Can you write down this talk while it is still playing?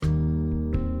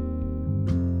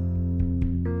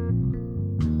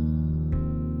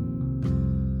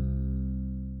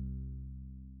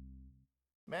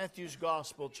Matthew's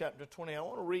Gospel, chapter 20. I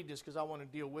want to read this because I want to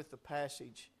deal with the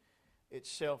passage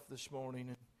itself this morning.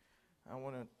 And I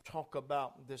want to talk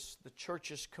about this, the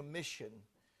church's commission.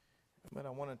 But I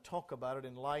want to talk about it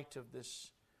in light of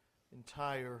this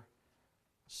entire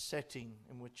setting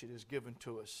in which it is given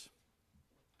to us.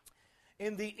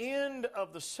 In the end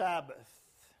of the Sabbath,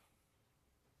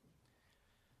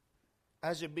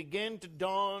 as it began to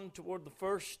dawn toward the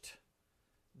first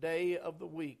day of the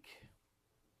week,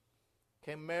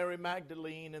 came Mary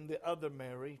Magdalene and the other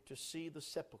Mary to see the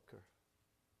sepulchre.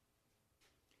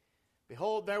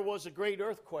 Behold, there was a great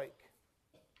earthquake.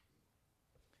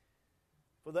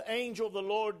 For the angel of the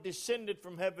Lord descended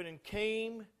from heaven and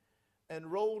came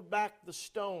and rolled back the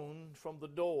stone from the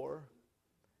door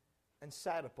and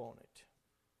sat upon it.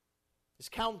 His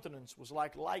countenance was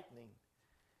like lightning,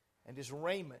 and his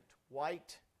raiment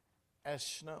white as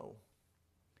snow.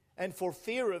 And for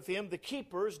fear of him, the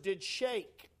keepers did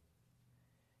shake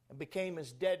and became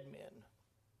as dead men.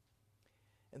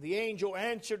 And the angel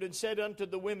answered and said unto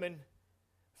the women,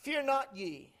 Fear not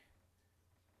ye,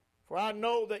 for I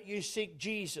know that ye seek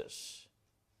Jesus,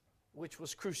 which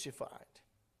was crucified.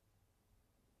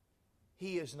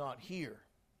 He is not here.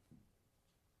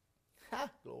 Ha,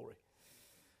 glory.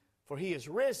 For he is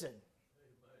risen,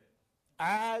 amen,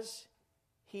 as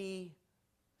he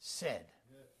said.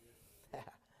 Yes.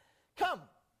 Come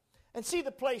and see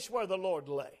the place where the Lord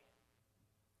lay,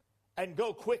 and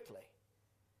go quickly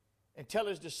and tell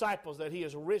his disciples that he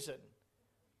is risen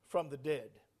from the dead.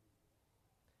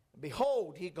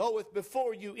 Behold, he goeth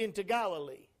before you into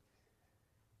Galilee,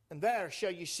 and there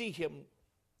shall you see him.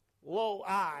 Lo,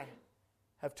 I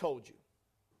have told you.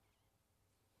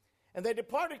 And they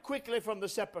departed quickly from the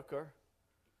sepulchre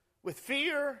with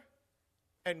fear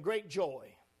and great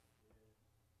joy.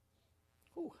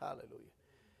 Oh, hallelujah.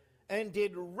 And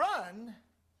did run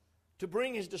to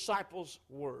bring his disciples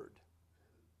word.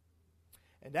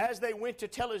 And as they went to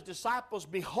tell his disciples,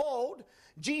 behold,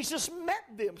 Jesus met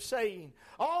them, saying,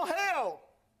 All hail!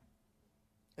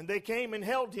 And they came and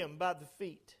held him by the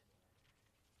feet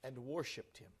and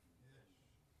worshipped him.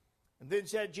 And then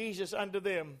said Jesus unto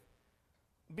them,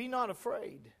 Be not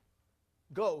afraid.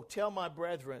 Go, tell my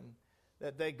brethren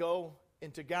that they go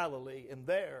into Galilee, and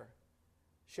there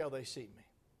shall they see me.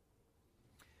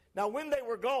 Now when they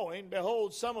were going,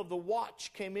 behold, some of the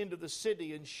watch came into the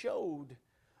city and showed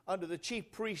unto the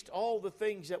chief priest all the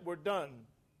things that were done.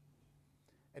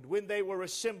 And when they were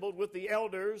assembled with the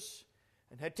elders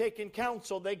and had taken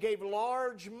counsel, they gave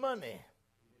large money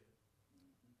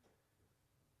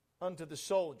unto the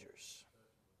soldiers.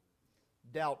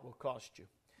 Doubt will cost you.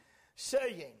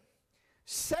 Saying,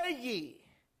 Say ye,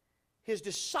 his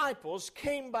disciples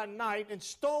came by night and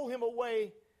stole him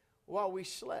away while we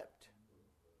slept.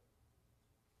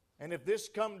 And if this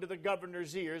come to the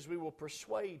governor's ears, we will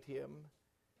persuade him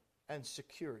and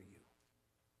secure you.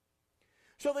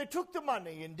 So they took the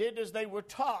money and did as they were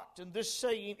taught. And this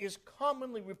saying is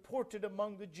commonly reported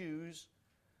among the Jews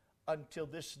until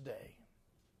this day.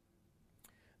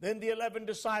 Then the 11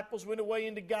 disciples went away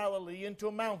into Galilee, into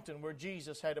a mountain where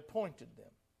Jesus had appointed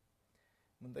them.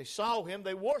 When they saw him,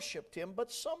 they worshipped him,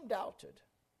 but some doubted.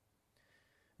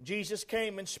 Jesus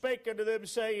came and spake unto them,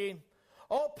 saying,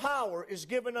 All power is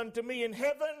given unto me in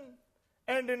heaven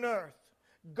and in earth.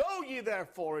 Go ye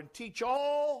therefore and teach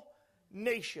all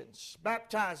nations,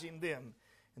 baptizing them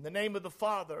in the name of the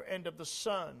Father and of the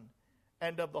Son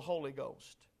and of the Holy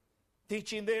Ghost,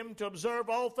 teaching them to observe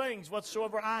all things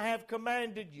whatsoever I have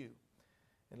commanded you.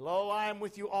 And lo, I am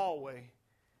with you always,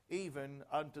 even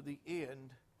unto the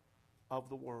end of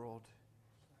the world.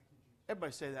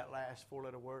 Everybody say that last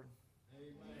four-letter word.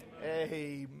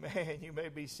 Amen. Amen. You may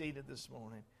be seated this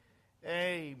morning.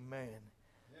 Amen.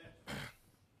 Yes.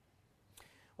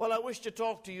 Well, I wish to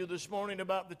talk to you this morning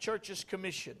about the church's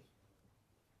commission.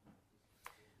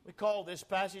 We call this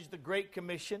passage the Great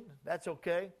Commission. That's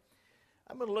okay.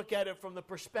 I'm going to look at it from the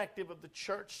perspective of the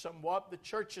church somewhat, the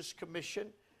church's commission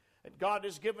that God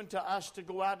has given to us to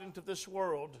go out into this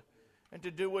world and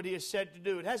to do what he has said to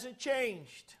do. It hasn't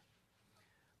changed.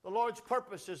 The Lord's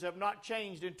purposes have not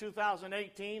changed in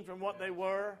 2018 from what they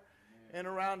were in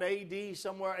around AD,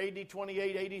 somewhere AD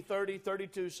 28, AD 30,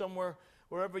 32, somewhere,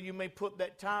 wherever you may put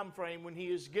that time frame when he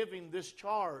is giving this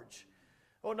charge.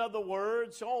 Or in other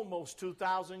words, almost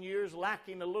 2,000 years,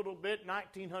 lacking a little bit,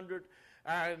 1900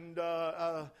 and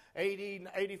 80,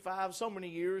 85, so many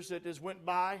years that has went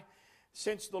by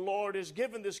since the Lord has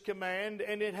given this command,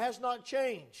 and it has not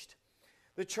changed.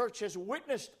 The church has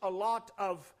witnessed a lot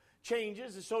of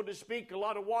changes, so to speak. A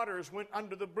lot of waters went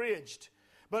under the bridge.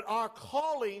 But our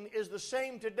calling is the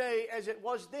same today as it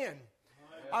was then.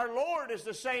 Our Lord is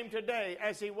the same today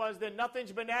as He was then.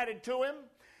 Nothing's been added to Him.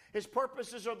 His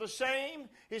purposes are the same.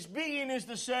 His being is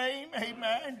the same.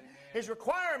 Amen. His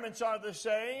requirements are the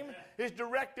same. His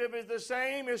directive is the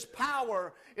same. His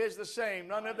power is the same.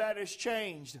 None of that has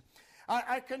changed.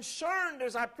 I'm concerned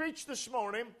as I preach this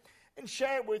morning and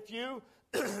share with you,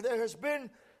 there has been,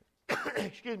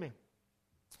 excuse me,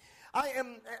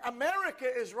 America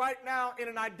is right now in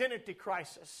an identity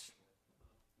crisis.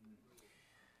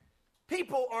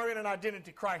 People are in an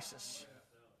identity crisis.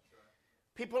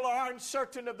 People are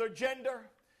uncertain of their gender.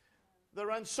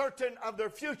 They're uncertain of their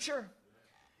future.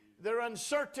 They're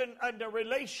uncertain of their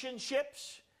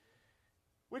relationships.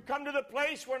 We've come to the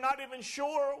place we're not even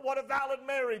sure what a valid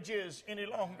marriage is any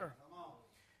longer.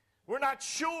 We're not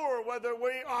sure whether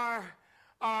we are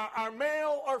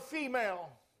male or female.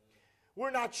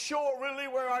 We're not sure really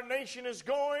where our nation is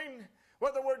going,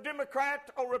 whether we're Democrat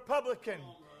or Republican,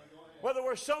 whether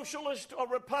we're socialist or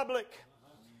republic.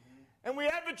 And we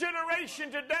have a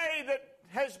generation today that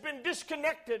has been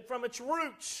disconnected from its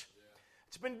roots.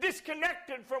 It's been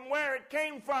disconnected from where it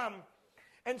came from.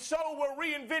 And so we're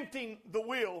reinventing the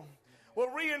wheel. We're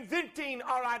reinventing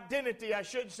our identity, I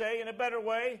should say, in a better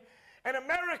way. And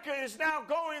America is now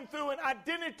going through an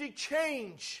identity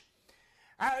change.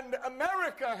 And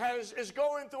America is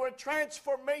going through a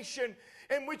transformation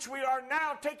in which we are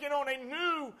now taking on a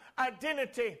new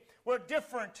identity. We're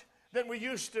different than we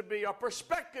used to be. Our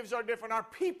perspectives are different. Our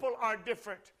people are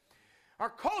different. Our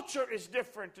culture is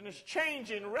different and is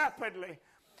changing rapidly.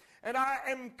 And I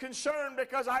am concerned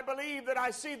because I believe that I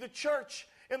see the church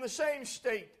in the same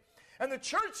state. And the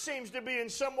church seems to be in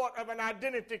somewhat of an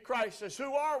identity crisis.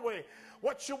 Who are we?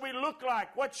 What should we look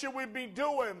like? What should we be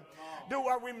doing?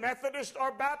 Are we Methodist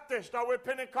or Baptist? Are we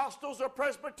Pentecostals or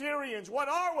Presbyterians? What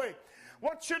are we?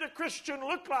 What should a Christian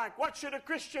look like? What should a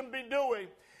Christian be doing?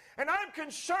 And I'm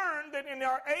concerned that in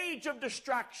our age of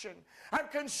distraction, I'm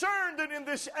concerned that in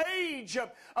this age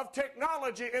of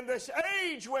technology, in this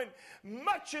age when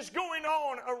much is going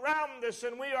on around us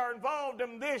and we are involved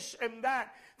in this and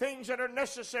that, things that are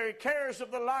necessary, cares of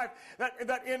the life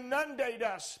that inundate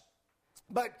us.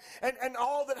 And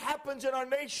all that happens in our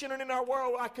nation and in our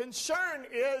world, my concern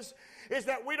is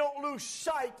that we don't lose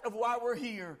sight of why we're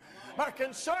here. My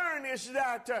concern is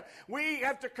that we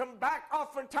have to come back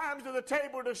oftentimes to the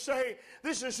table to say,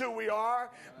 this is who we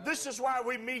are. This is why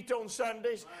we meet on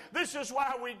Sundays. This is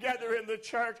why we gather in the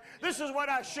church. This is what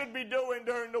I should be doing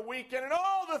during the weekend. And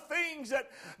all the things that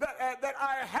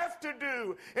I have to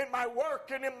do in my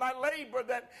work and in my labor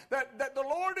that the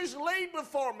Lord has laid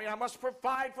before me. I must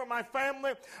provide for my family.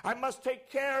 I must take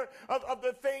care of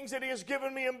the things that He has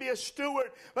given me and be a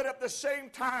steward. But at the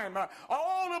same time,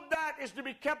 all of that is to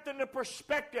be kept in the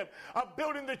perspective of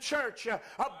building the church,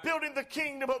 of building the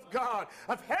kingdom of God,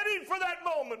 of heading for that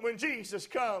moment when Jesus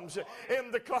comes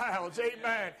in the clouds.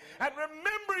 Amen. And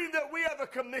remembering that we have a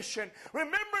commission,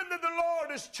 remembering that the Lord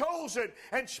has chosen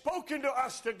and spoken to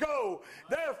us to go,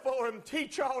 therefore, and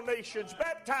teach all nations,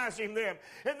 baptizing them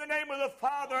in the name of the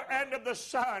Father and of the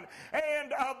Son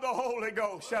and of the Holy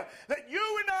Ghost. That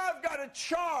you and I have got a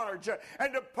charge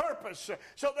and a purpose,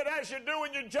 so that as you're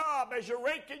doing your job, as you're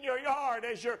raking your yard,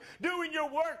 as you're doing your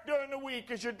work during the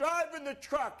week, as you're driving the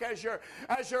truck, as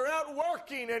you're out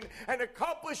working and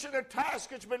accomplishing the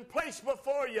task that's been placed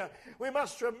before you, we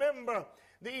must remember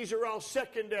these are all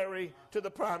secondary to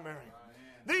the primary.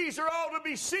 These are all to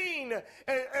be seen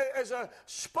as a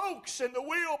spokes in the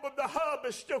wheel, but the hub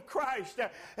is still Christ.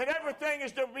 And everything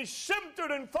is to be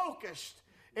centered and focused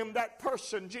in that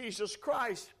person, Jesus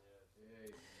Christ.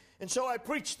 And so I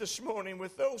preach this morning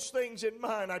with those things in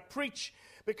mind. I preach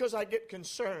because I get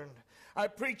concerned. I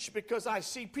preach because I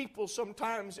see people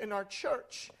sometimes in our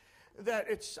church that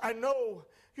I know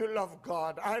you love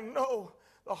God. I know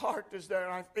the heart is there.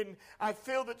 And I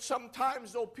feel that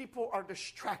sometimes, though, people are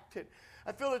distracted.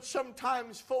 I feel that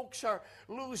sometimes folks are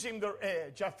losing their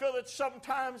edge. I feel that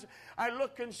sometimes I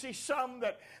look and see some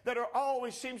that are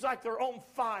always, seems like they're on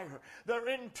fire. They're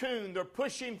in tune. They're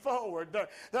pushing forward.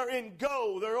 They're in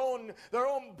go. They're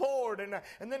on board.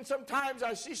 And then sometimes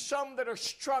I see some that are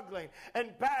struggling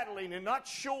and battling and not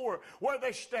sure where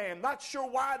they stand, not sure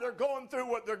why they're going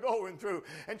through what they're going through.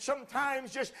 And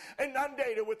sometimes just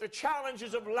inundated with the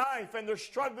challenges of life, and they're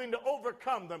struggling to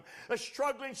overcome them. They're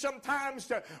struggling sometimes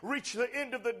to reach the the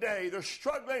end of the day. They're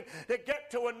struggling to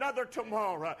get to another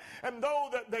tomorrow. And though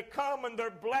that they come and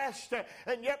they're blessed,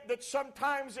 and yet that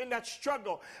sometimes in that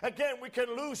struggle, again, we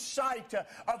can lose sight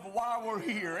of why we're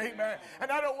here. Amen.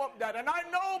 And I don't want that. And I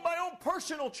know my own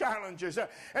personal challenges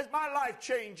as my life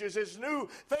changes, as new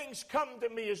things come to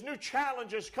me, as new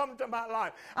challenges come to my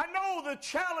life. I know the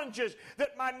challenges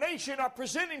that my nation are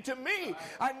presenting to me.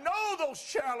 I know those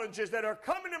challenges that are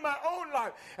coming in my own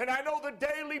life. And I know the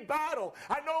daily battle.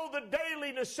 I know the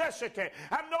daily necessity.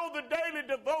 I know the daily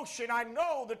devotion. I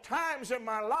know the times in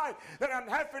my life that I'm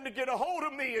having to get a hold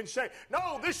of me and say,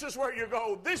 no, this is where you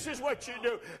go. This is what you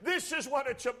do. This is what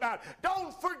it's about.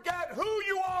 Don't forget who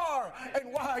you are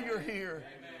and why you're here.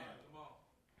 Amen.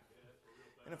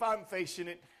 And if I'm facing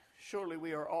it, surely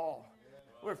we are all.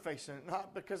 We're facing it.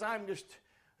 Not because I'm just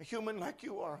a human like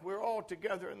you are. We're all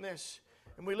together in this.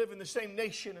 And we live in the same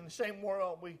nation, in the same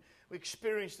world. We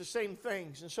experience the same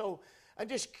things. And so I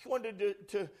just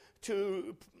wanted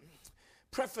to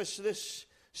preface this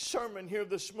sermon here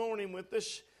this morning with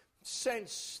this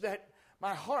sense that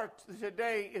my heart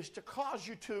today is to cause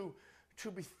you to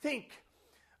think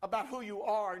about who you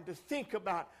are and to think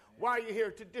about why you're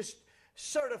here, to just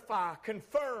certify,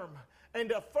 confirm,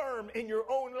 and affirm in your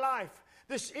own life,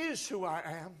 this is who I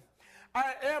am.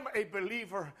 I am a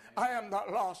believer. I am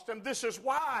not lost. And this is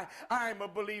why I am a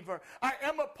believer. I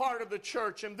am a part of the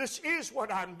church, and this is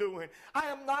what I'm doing. I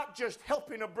am not just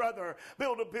helping a brother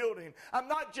build a building. I'm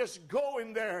not just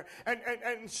going there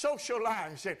and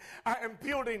socializing. I am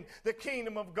building the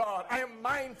kingdom of God. I am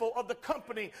mindful of the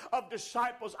company of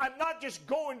disciples. I'm not just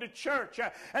going to church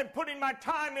and putting my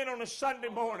time in on a Sunday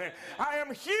morning. I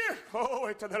am here,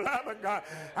 to the Lamb of God.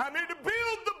 I'm here to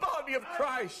build the body of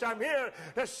Christ. I'm here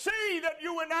to see that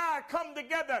you and I come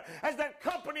together as that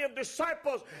company of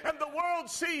disciples, and the world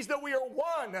sees that we are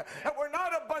one, and we're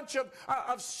not a bunch of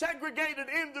segregated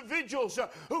individuals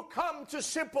who come to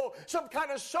some kind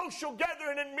of social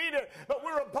gathering and meeting, but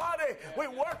we're a body. We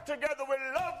work together, we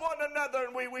love one another,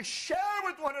 and we share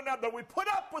with one another, we put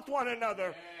up with one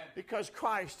another because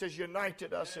Christ has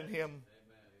united us in Him.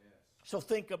 So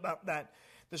think about that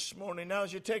this morning. Now,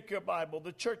 as you take your Bible,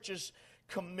 the church's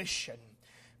commission.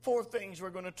 4 things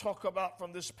we're going to talk about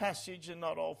from this passage, and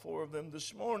not all 4 of them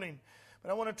this morning.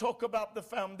 But I want to talk about the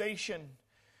foundation,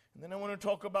 and then I want to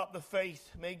talk about the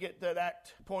faith. May get to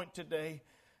that point today,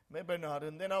 maybe not.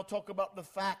 And then I'll talk about the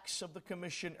facts of the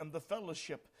commission and the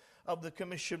fellowship of the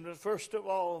commission. But first of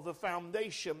all, the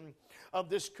foundation of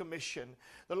this commission.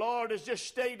 The Lord has just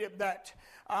stated that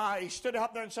He stood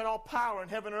up there and said, all power in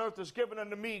heaven and earth is given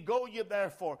unto me. Go ye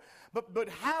therefore. But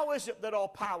how is it that all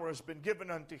power has been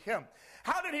given unto Him?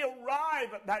 How did He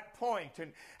arrive at that point?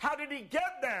 And how did He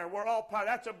get there where all power?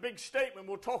 That's a big statement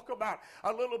we'll talk about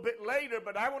a little bit later.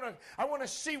 But I want to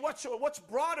see what's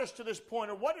brought us to this point,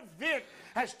 or what event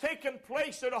has taken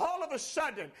place that all of a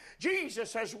sudden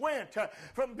Jesus has went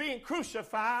from being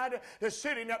crucified to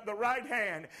sitting at the right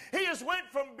hand. He has went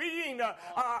from being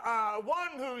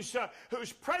one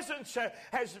whose presence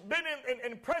has been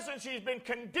in presence. He's been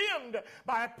condemned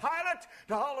by a Pilate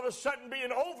to all of a sudden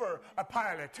being over a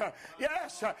Pilate.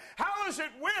 Yes. How is it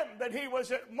when that he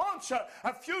was at once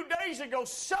a few days ago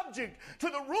subject to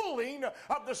the ruling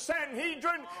of the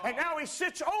Sanhedrin, and now he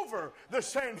sits over the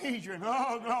Sanhedrin?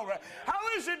 Oh, glory. How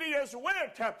is it he has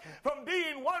went from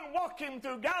being one walking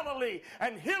through Galilee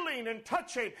and healing and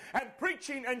touching and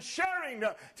preaching and sharing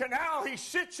to now he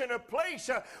sits in a place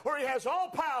where he has all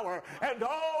power and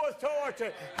all authority?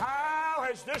 How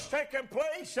has this taken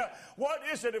place? What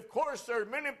is it? Of course, there are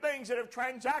many things that have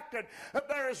transacted, but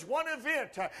there is one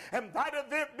event, and that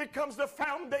event becomes the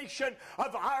foundation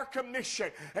of our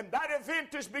commission, and that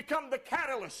event has become the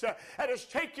catalyst that has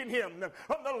taken Him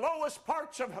from the lowest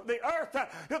parts of the earth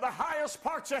to the highest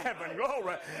parts of heaven.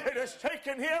 Glory. It has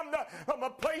taken Him from a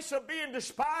place of being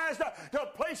despised to a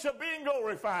place of being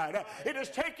glorified. It has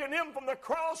taken Him from the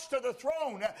cross to the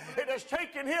throne. It has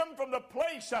taken Him from the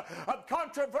place of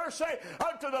controversy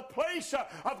unto the place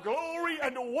of glory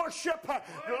and worship.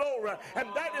 Glory. And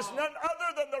that is none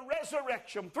other than the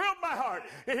resurrection. Thrilled my heart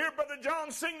to hear Brother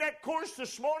John sing that chorus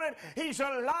this morning. He's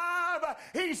alive.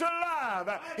 He's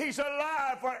alive. He's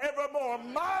alive forevermore.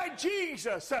 My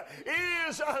Jesus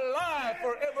is alive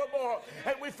forevermore.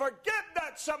 And we forget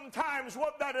that sometimes,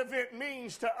 what that event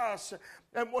means to us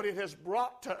and what it has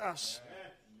brought to us.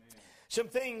 Some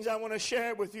things I want to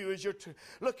share with you as you're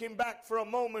looking back for a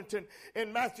moment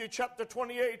in Matthew chapter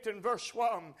 28 and verse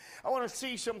 1. I want to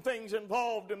see some things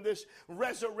involved in this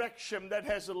resurrection that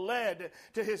has led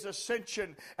to His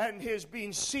ascension and His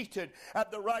being seated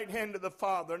at the right hand of the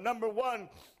Father. Number one,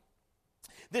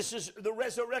 The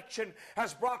resurrection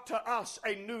has brought to us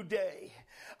a new day.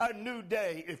 A new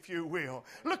day, if you will.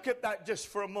 Look at that just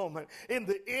for a moment. In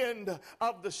the end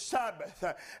of the Sabbath,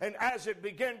 and as it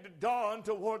began to dawn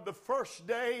toward the first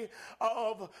day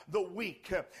of the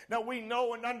week. Now we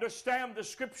know and understand the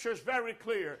scriptures very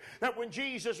clear that when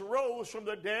Jesus rose from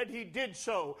the dead, he did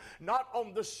so not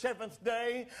on the seventh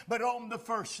day, but on the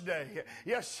first day.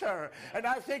 Yes, sir. And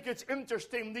I think it's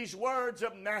interesting, these words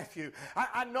of Matthew.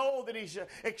 I know that he's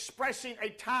expressing a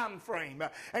time frame,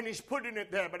 and he's putting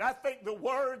it there, but I think the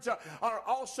words are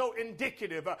also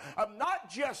indicative of not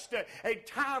just a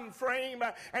time frame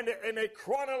and a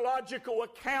chronological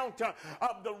account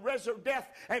of the death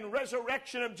and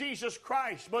resurrection of Jesus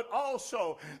Christ, but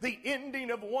also the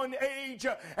ending of one age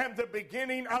and the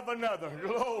beginning of another.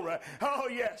 Glory. Oh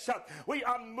yes, we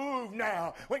are moved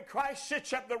now when Christ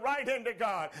sits at the right hand of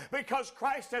God, because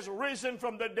Christ has risen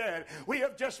from the dead. We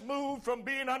have just moved from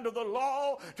being under the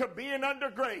law to being under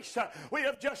grace. We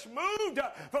have just moved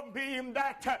from being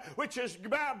that which is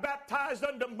baptized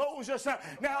unto Moses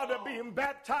now to being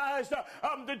baptized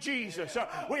unto Jesus.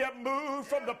 We have moved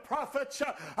from the prophets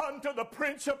unto the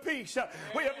Prince of Peace.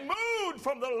 We have moved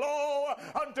from the law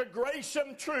unto grace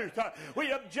and truth. We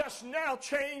have just now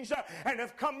changed and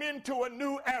have come into a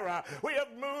new era. We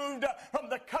have moved from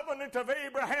the covenant of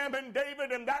Abraham and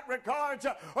David in that regards,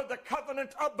 or the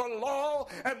covenant of the law,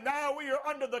 and now we are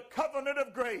under the covenant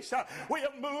of grace. We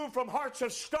have moved from hearts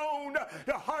of stone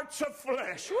to hearts of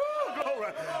flesh. Woo,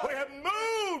 glory. We have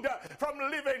moved from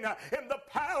living in the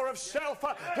power of self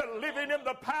to living in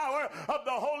the power of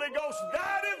the Holy Ghost.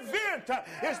 That event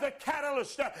is the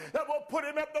catalyst that will put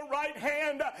him at the right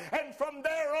hand, and from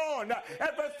there on,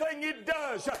 everything he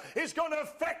does is going to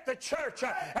affect the church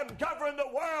and govern the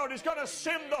world. He's going to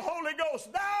send the Holy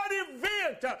Ghost. That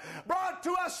event brought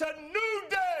to us a new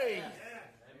day.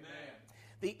 Amen.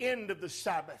 The end of the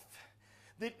Sabbath.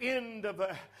 The end of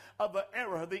an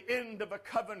era, the end of a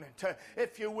covenant,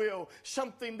 if you will,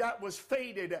 something that was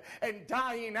faded and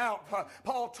dying out.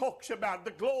 Paul talks about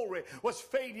the glory was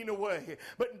fading away,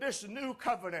 but this new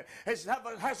covenant has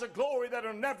a glory that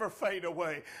will never fade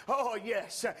away. Oh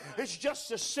yes, it's just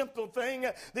a simple thing,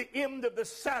 the end of the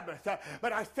Sabbath,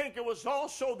 but I think it was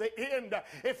also the end,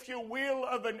 if you will,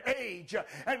 of an age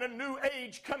and a new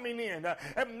age coming in.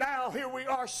 And now here we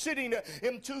are sitting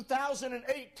in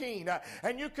 2018,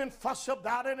 and you can fuss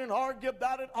about it and argue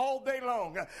about it all day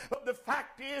long. But the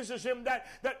fact is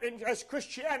as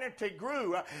Christianity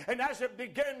grew and as it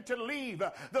began to leave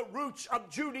the roots of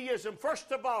Judaism,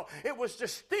 first of all, it was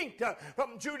distinct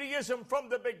from Judaism from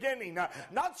the beginning.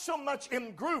 Not so much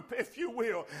in group, if you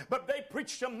will, but they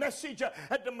preached a message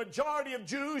that the majority of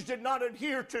Jews did not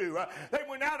adhere to. They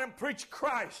went out and preached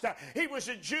Christ. He was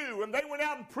a Jew, and they went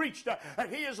out and preached that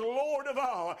he is Lord of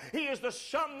all. He is the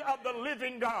Son of the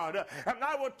living God. And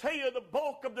I will tell you, the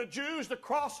bulk of the Jews, the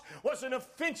cross was an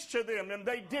offense to them, and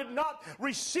they did not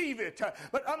receive it.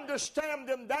 But understand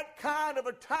in that kind of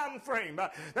a time frame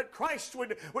that Christ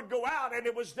would go out, and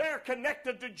it was there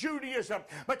connected to Judaism.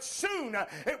 But soon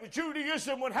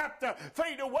Judaism would have to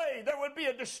fade away. There would be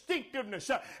a distinctiveness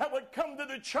that would come to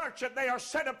the church, that they are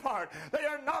set apart. They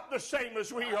are not the same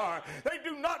as we are. They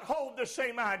do not hold the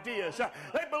same ideas.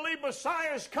 They believe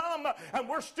Messiah's come, and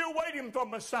we're still waiting for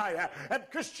Messiah. And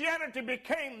Christianity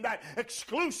became that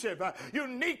exclusive,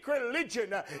 unique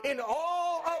religion in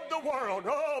all of the world.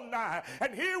 Oh my.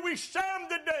 And here we stand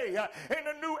today in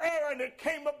a new era, and it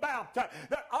came about that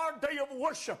our day of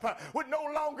worship would no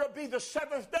longer be the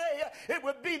seventh day, it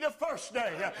would be the first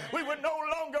day. We would no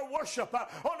longer worship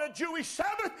on a Jewish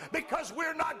Sabbath because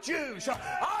we're not Jews.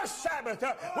 Our Sabbath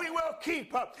we will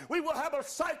keep. We will have a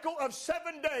cycle of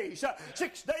 7 days,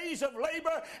 6 days of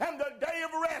labor and the day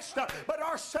of rest. But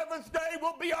our seventh day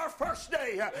will be our first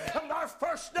day. And our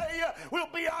first day will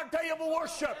be our day of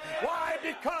worship. Why?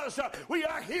 Because we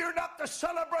are here not to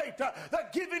celebrate the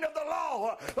giving of the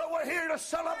law, but we're here to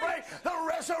celebrate the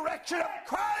resurrection of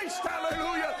Christ.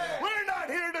 Hallelujah. We're not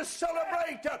here to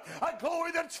celebrate a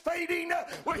glory that's fading.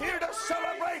 We're here to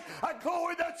celebrate a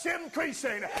glory that's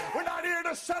increasing. We're not here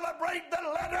to celebrate the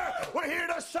letter. We're here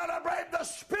to celebrate the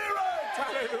Spirit.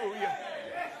 Hallelujah.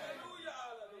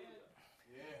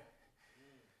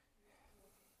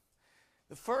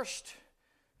 The first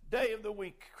day of the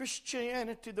week,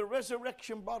 Christianity, the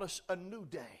resurrection brought us a new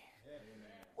day.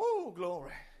 Oh,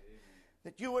 glory.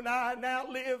 That you and I now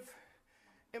live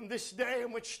in this day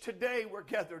in which today we're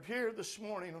gathered here this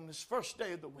morning on this first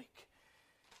day of the week.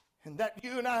 And that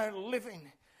you and I are living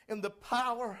in the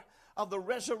power of the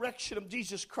resurrection of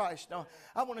Jesus Christ. Now,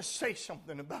 I want to say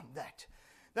something about that.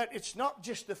 That it's not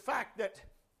just the fact that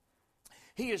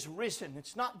He is risen.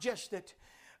 It's not just that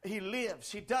He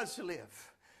lives. He does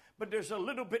live. But there's a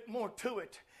little bit more to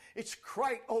it. It's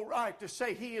quite all right to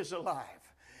say He is alive.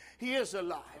 He is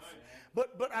alive.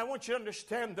 But I want you to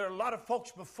understand there are a lot of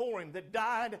folks before Him that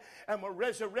died and were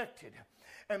resurrected.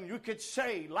 And you could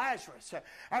say Lazarus,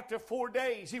 after 4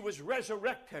 days, he was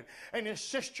resurrected. And his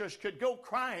sisters could go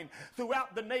crying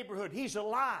throughout the neighborhood. He's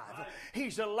alive.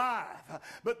 He's alive.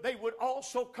 But they would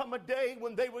also come a day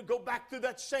when they would go back through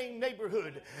that same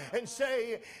neighborhood and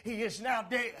say, He is now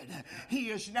dead. He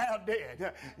is now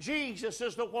dead. Jesus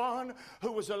is the one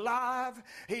who was alive.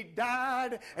 He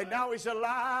died, and now He's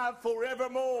alive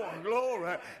forevermore.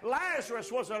 Glory. Lazarus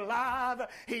was alive.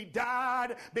 He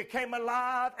died, became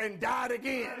alive, and died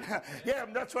again. Yeah,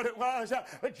 that's what it was.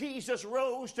 But Jesus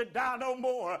rose to die no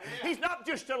more. He's not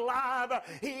just alive,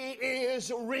 He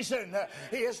is risen.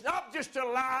 He is not just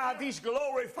alive, He's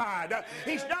glorified.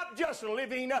 He's not just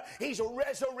living, He's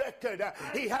resurrected.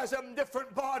 He has a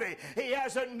different body. He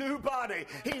has a new body.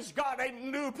 He's got a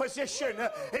new position,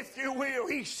 if you will.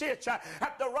 He sits at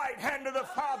the right hand of the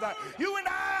Father. You and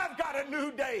I have got a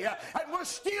new day, and we're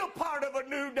still part of a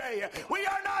new day. We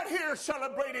are not here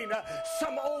celebrating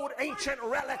some old ancient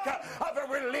relic of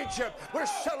a religion. We're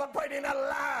celebrating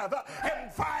alive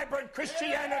and vibrant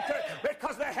Christianity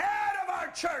because the head of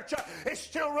our church is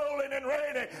still rolling and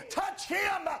reigning. Touch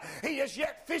Him. He is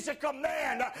yet physical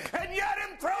man, and yet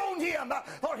enthrone Him,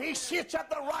 for He sits at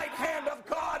the right hand of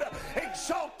God,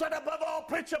 exalted above all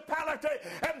principality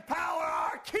and power.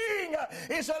 Our King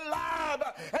is alive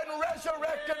and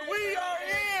resurrected. We are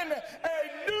in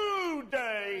a new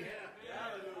day.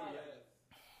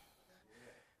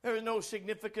 There is no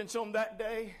significance on that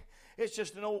day. It's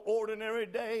just an old ordinary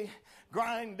day,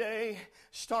 grind day.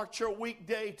 Start your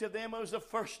weekday. To them, it was the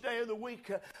first day of the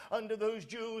week. Under those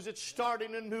Jews, it's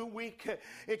starting a new week.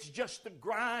 It's just the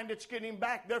grind. It's getting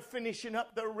back. They're finishing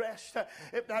up their rest.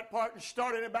 If that part is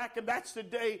starting it back, and that's the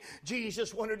day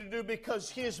Jesus wanted to do, because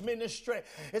His ministry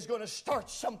is going to start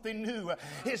something new.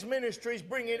 His ministry is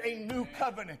bringing a new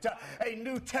covenant, a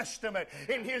new testament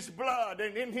in His blood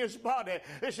and in His body.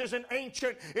 This isn't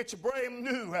ancient. It's brand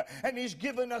new. And He's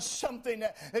given us something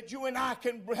that you and I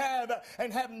can have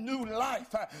and have new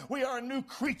life. We are a new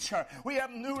creature. We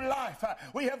have new life.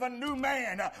 We have a new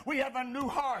man. We have a new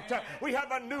heart. We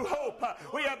have a new hope.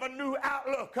 We have a new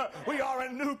outlook. We are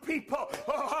a new people.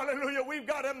 Oh, hallelujah. We've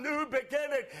got a new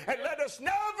beginning. And let us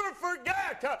never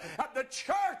forget that the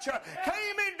church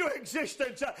came into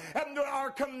existence, and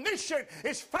our commission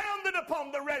is founded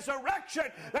upon the resurrection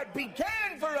that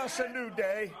began for us a new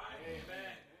day.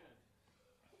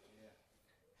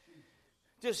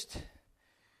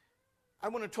 I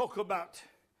want to talk about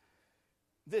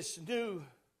this new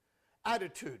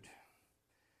attitude.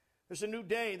 There's a new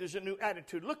day, there's a new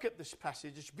attitude. Look at this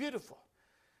passage, it's beautiful.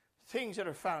 Things that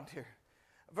are found here.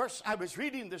 I was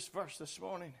reading this verse this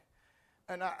morning,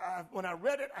 and when I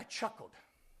read it, I chuckled.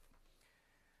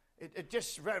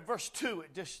 Verse 2,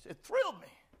 it thrilled me.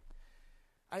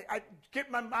 I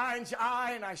get my mind's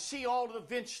eye, and I see all the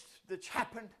events that's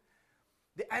happened.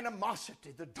 The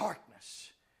animosity, the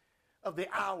darkness of the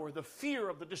hour, the fear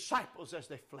of the disciples as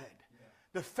they fled,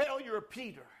 the failure of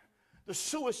Peter, the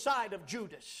suicide of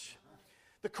Judas,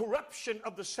 the corruption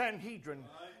of the Sanhedrin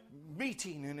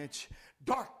meeting in its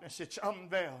darkness, it's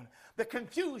unveiled, the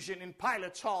confusion in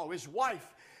Pilate's hall, his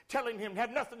wife telling him,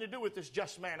 had nothing to do with this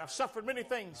just man. I've suffered many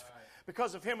things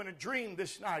because of him in a dream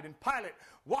this night. And Pilate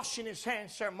washing his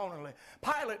hands ceremonially.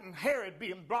 Pilate and Herod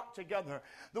being brought together.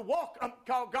 The walk up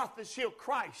Golgotha's hill,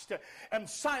 Christ and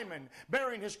Simon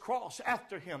bearing his cross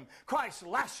after him. Christ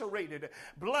lacerated,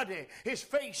 bloody, his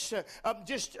face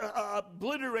just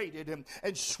obliterated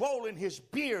and swollen, his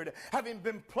beard having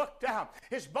been plucked out,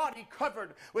 his body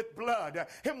covered with blood.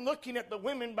 Him looking at the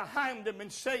women behind him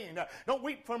and saying, don't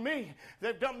weep for me.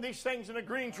 They've done these things in a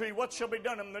green tree. What shall be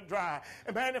done in the dry?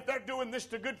 And man, if they're doing this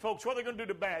to good folks, what are they going to do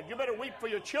to bad? You better weep for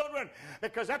your children,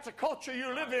 because that's a culture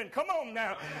you live in. Come on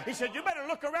now. He said, you better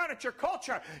look around at your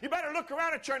culture. You better look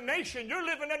around at your nation. You're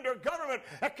living under a government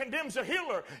that condemns a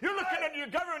healer. You're looking under your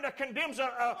government that condemns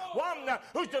one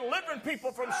who's delivering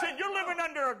people from sin. You're living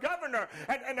under a governor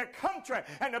and a country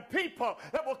and a people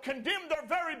that will condemn their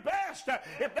very best.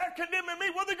 If they're condemning me,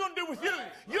 what are they going to do with you?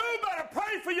 You better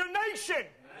pray for your nation.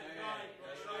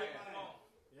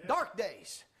 Dark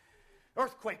days.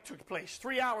 Earthquake took place.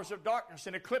 3 hours of darkness,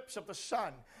 an eclipse of the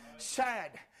sun.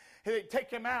 Sad. They take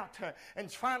him out,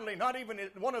 and finally, not even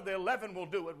one of the 11 will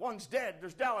do it. One's dead.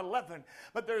 There's now 11.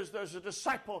 But there's a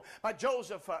disciple by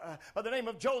Joseph, by the name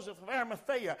of Joseph of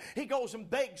Arimathea. He goes and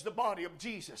begs the body of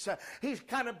Jesus. He's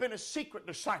kind of been a secret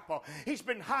disciple. He's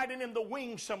been hiding in the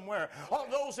wings somewhere. All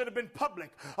those that have been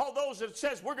public, all those that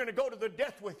says we're going to go to the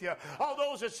death with you, all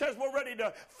those that says we're ready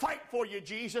to fight for you,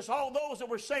 Jesus, all those that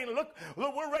were saying, look,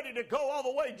 we're ready to go all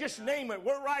the way, just name it,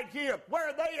 we're right here. Where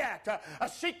are they at? A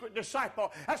secret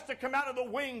disciple has to come out of the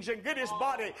wings and get his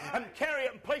body and carry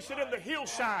it and place it in the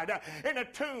hillside in a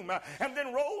tomb, and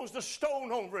then rolls the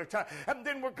stone over it, and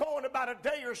then we're going about a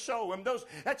day or so, and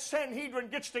that Sanhedrin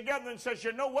gets together and says,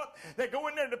 you know what? They go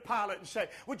in there to Pilate and say,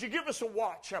 would you give us a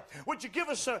watch? Would you give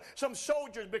us some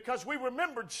soldiers, because we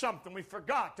remembered something we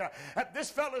forgot. This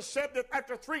fellow said that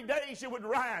after 3 days he would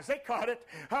rise. They caught it.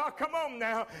 Oh, come on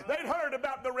now. They'd heard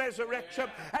about the resurrection.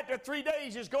 After 3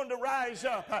 days he's going to rise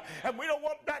up, and we don't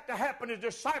want that to happen. His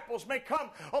disciples may come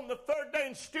on the third day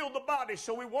and steal the body,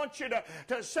 so we want you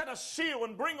to set a seal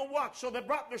and bring a watch. So they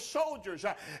brought their soldiers,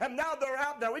 and now they're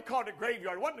out there. We called it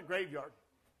graveyard. It wasn't a graveyard,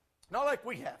 not like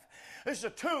we have. This is a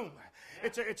tomb.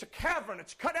 It's a cavern.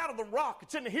 It's cut out of the rock.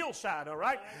 It's in the hillside, all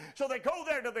right? So they go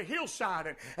there to the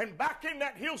hillside, and back in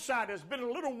that hillside has been a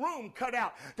little room cut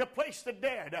out to place the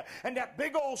dead. And that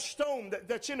big old stone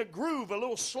that's in a groove, a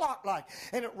little slot-like,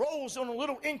 and it rolls on a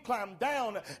little incline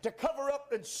down to cover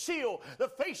up and seal the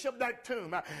face of that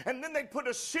tomb. And then they put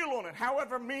a seal on it,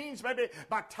 however means, maybe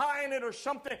by tying it or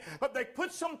something, but they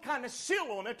put some kind of seal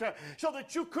on it so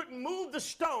that you couldn't move the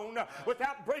stone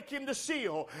without breaking the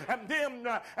seal. And then,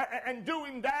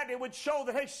 doing that, it would show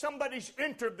that, hey, somebody's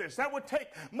entered this. That would take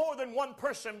more than one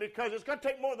person, because it's going to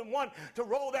take more than one to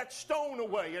roll that stone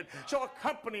away. And so a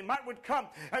company would come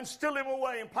and steal him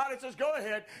away. And Pilate says, go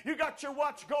ahead. You got your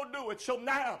watch. Go do it. So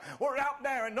now we're out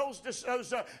there, and those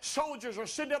soldiers are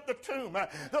sitting at the tomb.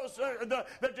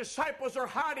 The disciples are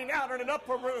hiding out in an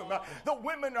upper room. The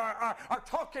women are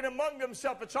talking among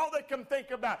themselves. It's all they can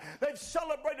think about. They've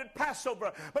celebrated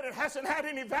Passover, but it hasn't had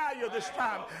any value this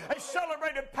time. They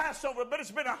celebrated Passover, but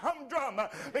it's been a humdrum,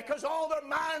 because all their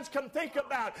minds can think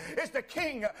about is the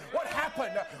king. What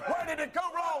happened? Where did it go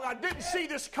wrong? I didn't see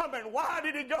this coming. Why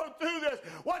did he go through this?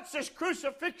 What's this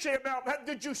crucifixion about?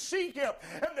 Did you see him?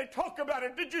 And they talk about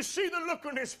it. Did you see the look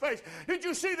on his face? Did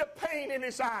you see the pain in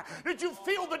his eye? Did you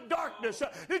feel the darkness?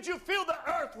 Did you feel the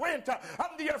earth went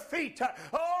under your feet?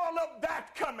 All of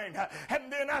that coming.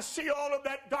 And then I see all of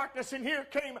that darkness, and here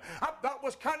came, I thought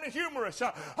was kind of humorous,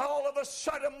 all of a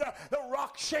sudden the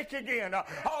rock shake again.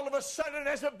 All of a sudden,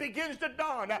 as it begins to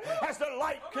dawn, as the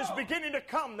light is beginning to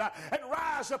come and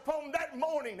rise upon that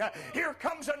morning, here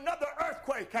comes another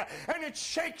earthquake, and it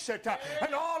shakes it.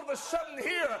 And all of a sudden,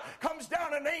 here comes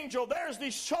down an angel. There's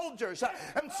these soldiers,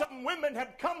 and some women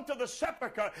had come to the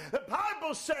sepulcher. The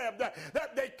Bible said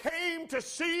that they came to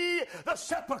see the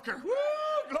sepulcher.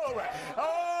 Woo, glory.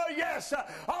 Oh, yes.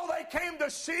 All they came to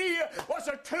see was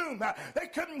a tomb. They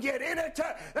couldn't get in it.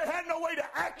 They had no way to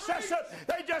access it.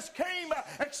 They just came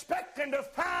expecting to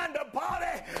find a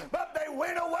body, but they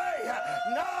went away.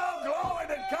 No, glory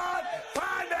to God,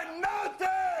 finding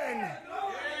nothing.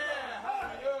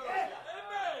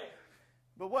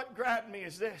 But what grabbed me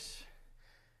is this.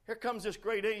 Here comes this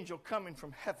great angel coming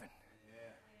from heaven.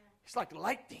 It's like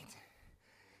lightning.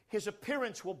 His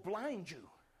appearance will blind you.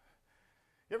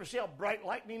 You ever see how bright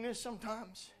lightning is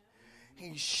sometimes?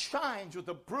 He shines with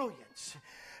a brilliance.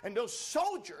 And those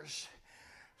soldiers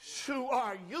who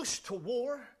are used to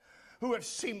war, who have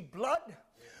seen blood,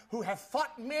 who have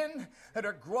fought men that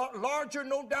are larger,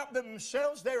 no doubt, than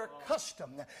themselves. They're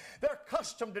accustomed. They're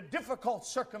accustomed to difficult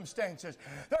circumstances.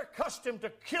 They're accustomed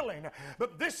to killing.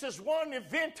 But this is one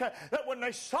event that when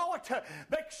they saw it,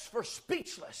 makes for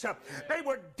speechless. They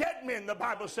were dead men, the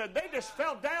Bible said. They just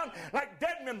fell down like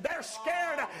dead men. They're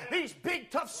scared. These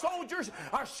big, tough soldiers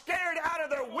are scared out of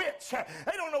their wits.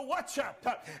 They don't know what's up.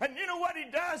 And you know what he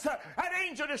does? That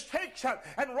angel just takes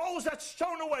and rolls that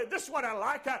stone away. This is what I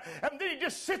like. And then he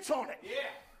just sits on it. Yeah,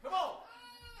 come on.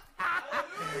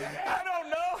 I don't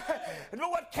know. You know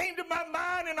what came to my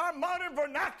mind in our modern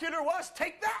vernacular was,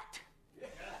 take that. Yeah,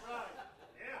 that's right.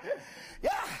 Yeah.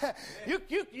 Yeah,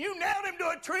 you nailed him to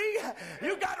a tree.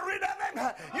 You got rid of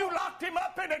him. You locked him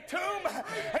up in a tomb.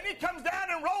 And he comes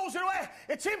down and rolls it away.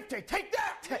 It's empty. Take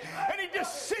that. And he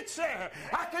just sits there.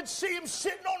 I could see him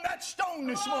sitting on that stone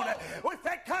this morning with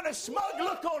that kind of smug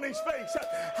look on his face.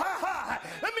 Ha ha.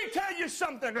 Let me tell you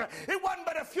something. It wasn't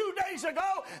but a few days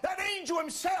ago that angel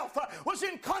himself was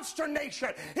in consternation.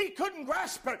 He couldn't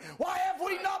grasp it. Why have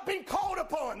we not been called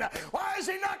upon? Why has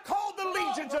he not called the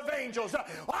legions of angels?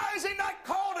 Why has he not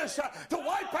called us to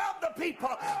wipe out the people?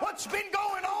 What's been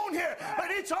going on here? But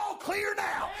it's all clear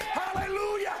now.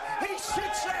 Hallelujah. He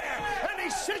sits there and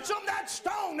he sits on that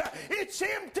stone. It's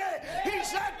empty.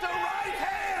 He's at the right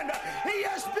hand. He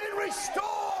has been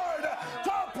restored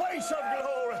to a place of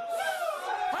glory.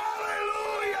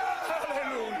 Hallelujah.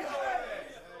 Hallelujah.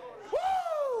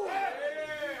 Woo!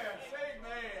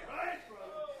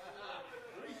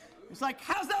 It's like,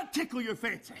 how's that tickle your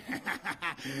fancy?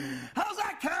 How's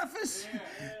that, Caiaphas?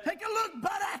 Take a look,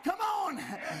 buddy. Come on.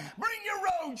 Bring your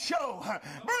road show.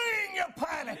 Bring your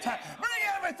Pilate. Bring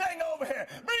everything over here.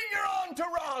 Bring your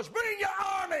entourage. Bring your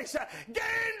armies.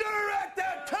 Gander at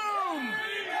that tomb.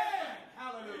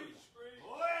 Hallelujah.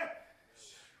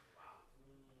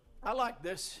 I like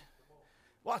this.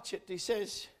 Watch it. He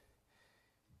says,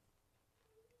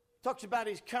 talks about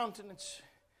his countenance,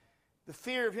 the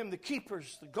fear of him, the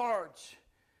keepers, the guards,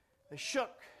 they shook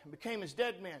and became as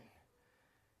dead men.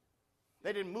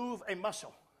 They didn't move a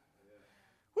muscle.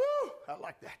 Woo! I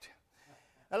like that.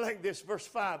 I like this, verse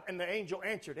 5. And the angel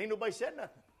answered. Ain't nobody said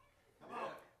nothing.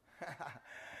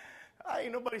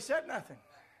 Ain't nobody said nothing.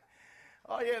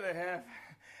 Oh, yeah, they have.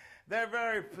 Their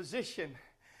very position,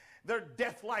 their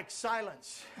death-like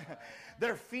silence,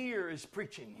 their fear is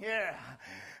preaching. Yeah.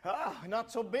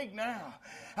 Not so big now.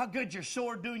 How good's your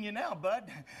sword doing you now, bud?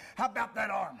 How about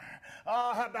that armor?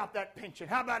 How about that pension?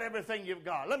 How about everything you've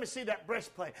got? Let me see that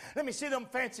breastplate. Let me see them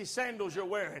fancy sandals you're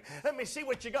wearing. Let me see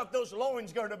what you got those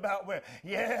loins girded about with.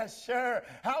 Yes, sir.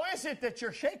 How is it that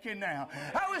you're shaking now?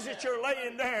 How is it you're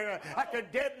laying there like a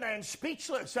dead man,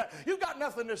 speechless? You got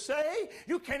nothing to say.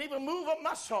 You can't even move a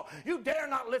muscle. You dare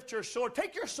not lift your sword.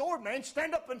 Take your sword, man.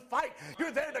 Stand up and fight.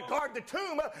 You're there to guard the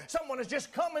tomb. Someone has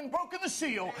just come and broken the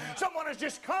seal. Someone has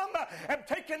just come and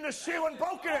taken the seal and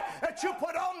broken it that you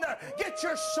put on there. Get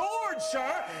your sword,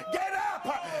 sir. Get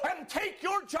up and take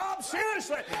your job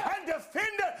seriously and defend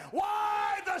it.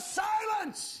 Why the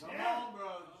silence? Come on,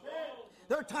 brothers.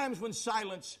 There are times when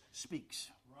silence speaks.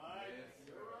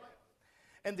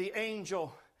 And the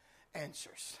angel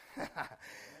answers.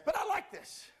 But I like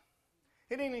this.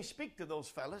 He didn't even speak to those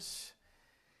fellas.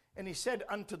 And he said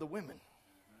unto the women.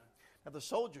 Now the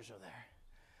soldiers are there.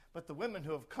 But the women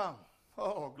who have come,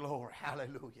 oh, glory,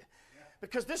 hallelujah.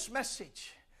 Because this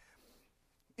message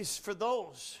is for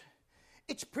those,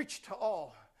 it's preached to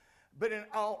all, but in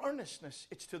all earnestness,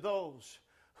 it's to those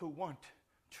who want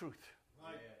truth.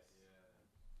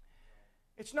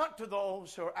 It's not to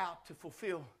those who are out to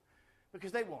fulfill,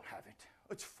 because they won't have it.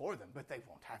 It's for them, but they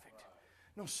won't have it.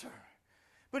 No, sir.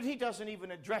 But he doesn't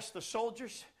even address the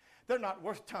soldiers. They're not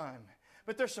worth time.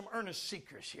 But there's some earnest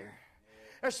seekers here.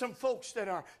 There's some folks that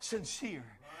are sincere.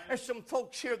 There's some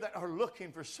folks here that are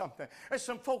looking for something. There's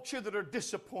some folks here that are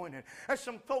disappointed. There's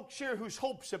some folks here whose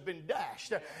hopes have been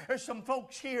dashed. There's some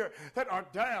folks here that are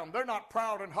down. They're not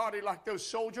proud and haughty like those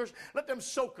soldiers. Let them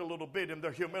soak a little bit in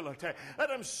their humility. Let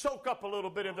them soak up a little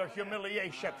bit of their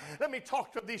humiliation. Let me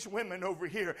talk to these women over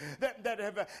here that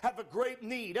have a great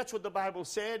need. That's what the Bible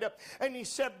said. And he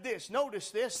said this. Notice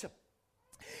this.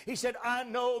 He said, I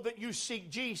know that you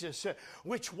seek Jesus,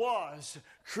 which was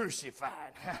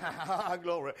crucified.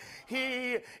 Glory.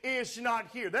 He is not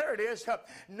here. There it is.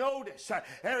 Notice,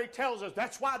 there he tells us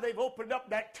that's why they've opened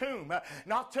up that tomb,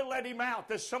 not to let him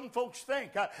out, as some folks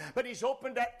think, but he's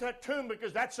opened that tomb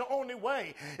because that's the only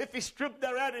way. If he stripped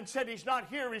there out and said he's not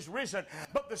here, he's risen,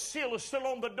 but the seal is still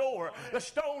on the door. The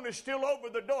stone is still over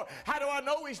the door. How do I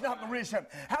know he's not risen?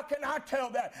 How can I tell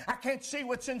that? I can't see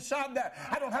what's inside that.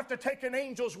 I don't have to take an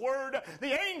angel's word.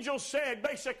 The angel said,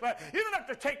 basically, you don't have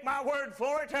to take my word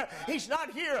for it. He's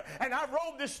not here, and I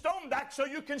rolled this stone back so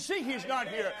you can see he's not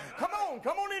here. Come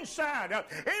on inside.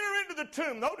 Enter into the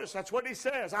tomb. Notice that's what he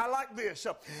says. I like this.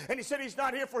 And he said he's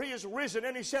not here, for he is risen.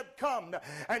 And he said, come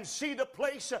and see the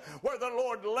place where the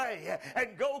Lord lay,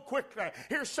 and go quickly.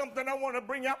 Here's something I want to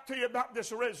bring out to you about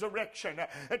this resurrection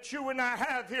that you and I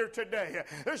have here today.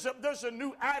 There's a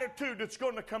new attitude that's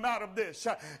going to come out of this.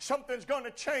 Something's going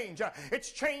to change.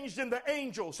 It's changed in the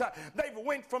angels. They've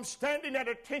went from standing at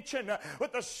attention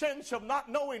with a sense of not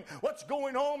knowing what's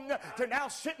going on to now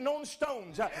sitting on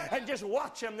stones and just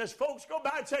watching this folks go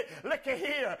by and say, look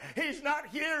here, he's not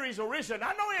here, he's arisen.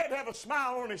 I know he had to have a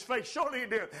smile on his face, surely he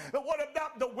did. But what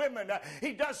about the women?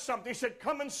 He does something. He said,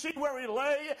 come and see where he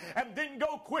lay and then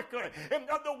go quickly. In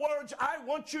other words, I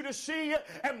want you to see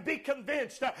and be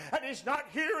convinced that he's not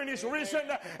here and he's risen,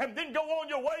 and then go on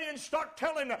your way and start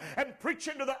telling and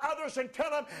preaching to the others and tell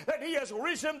them that he has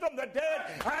risen from the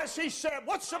dead as he said.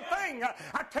 What's the thing?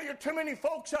 I tell you, too many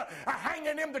folks are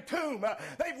hanging in the tomb.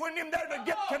 They went in there to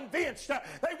get convinced.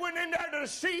 They went in there to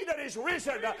see that He's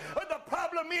risen. But the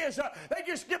problem is they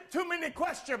just get too many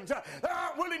questions. They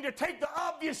aren't willing to take the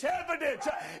obvious evidence.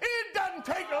 It doesn't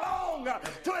take long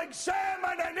to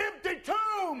examine an empty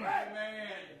tomb. Amen.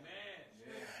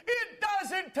 It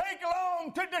doesn't take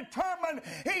long to determine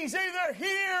He's either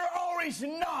here or He's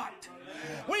not.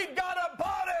 We've got a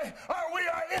body or we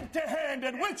are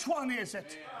empty-handed. Which one is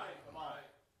it?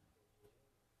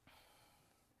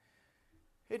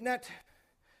 Isn't that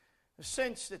a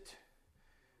sense that it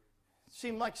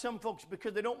seems like some folks,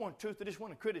 because they don't want truth, they just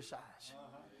want to criticize?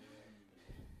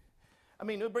 I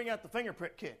mean, they'll bring out the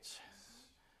fingerprint kits.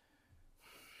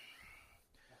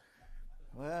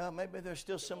 Well, maybe there's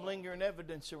still some lingering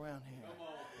evidence around here.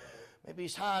 Maybe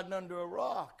he's hiding under a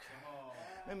rock.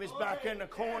 Maybe he's back in the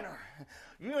corner.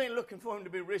 You ain't looking for him to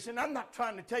be risen. I'm not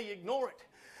trying to tell you ignore it.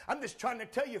 I'm just trying to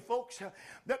tell you, folks,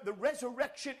 that the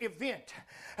resurrection event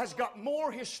has got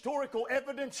more historical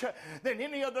evidence than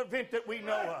any other event that we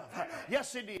know of.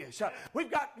 Yes, it is. We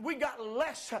got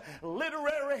less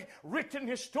literary, written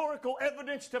historical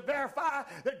evidence to verify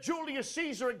that Julius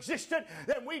Caesar existed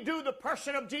than we do the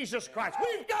person of Jesus Christ.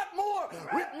 We've got more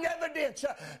written evidence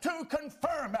to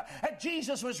confirm that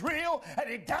Jesus was real and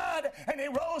He died and He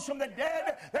rose from the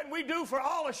dead than we do for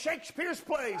all of Shakespeare's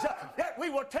plays. That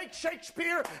we will take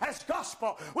Shakespeare as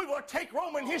gospel. We will take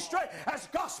Roman history as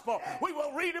gospel. We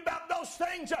will read about those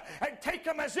things and take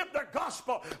them as if they're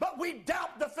gospel. But we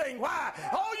doubt the thing. Why?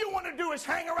 All you want to do is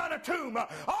hang around a tomb.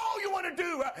 All you want to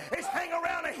do is hang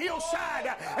around a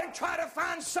hillside and try to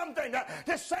find something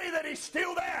to say that He's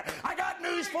still there. I got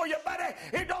news for you, buddy.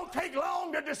 It don't take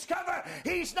long to discover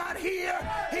He's not here.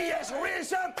 He has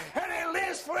risen and He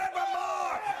lives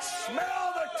forevermore.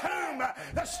 Smell the tomb.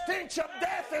 The stench of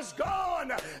death is gone.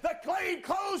 The clay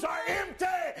clothes are empty.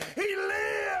 He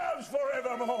lives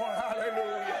forevermore.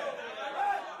 Hallelujah.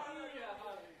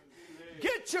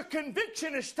 Get your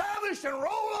conviction established and roll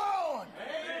on.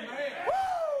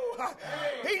 Woo!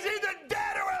 He's either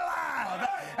dead or alive.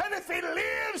 And if He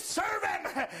lives, serve Him.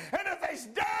 And if He's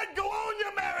dead, go on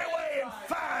your merry way and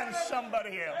find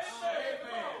somebody else.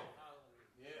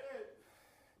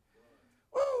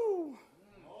 Woo!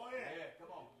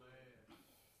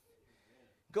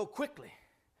 Go quickly.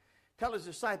 Tell His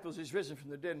disciples He's risen from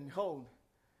the dead, and behold,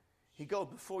 He goes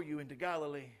before you into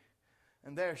Galilee,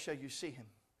 and there shall you see Him.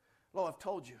 Lo, I've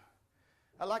told you.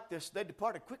 I like this. They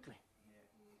departed quickly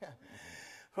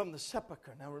from the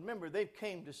sepulchre. Now remember, they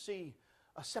came to see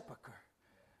a sepulchre,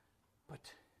 but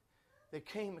they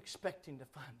came expecting to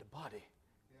find a body.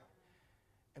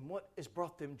 And what has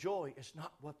brought them joy is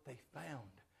not what they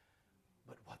found,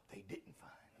 but what they didn't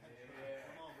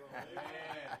find.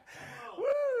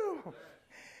 Woo!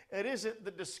 It isn't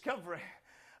the discovery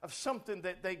of something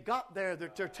that they got there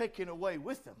that they're taking away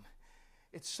with them.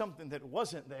 It's something that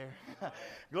wasn't there.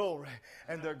 Glory.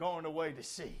 And they're going away to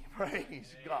see.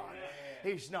 Praise God.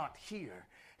 He's not here.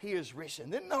 He is risen.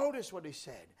 Then notice what He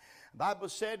said. The Bible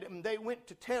said they went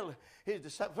to tell His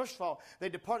disciples. First of all, they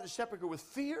departed the sepulchre with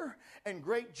fear and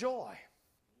great joy.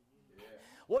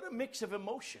 What a mix of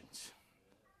emotions.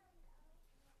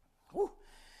 Woo.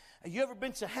 Have you ever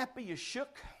been so happy you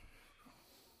shook?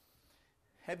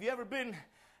 Have you ever been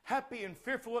happy and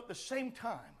fearful at the same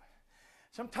time?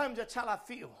 Sometimes that's how I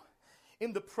feel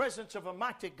in the presence of a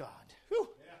mighty God. Whew.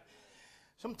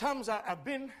 Sometimes I've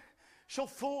been so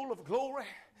full of glory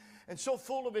and so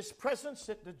full of His presence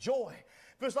that the joy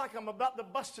feels like I'm about to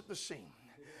bust at the seam.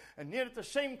 And yet at the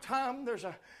same time, there's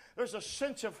a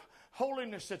sense of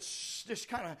holiness that just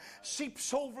kind of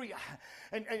seeps over you.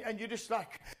 And you're just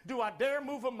like, do I dare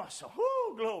move a muscle?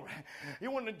 Whoo, glory. You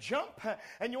want to jump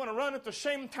and you want to run at the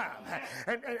same time.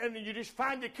 And you just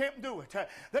find you can't do it.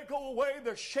 They go away,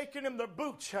 they're shaking in their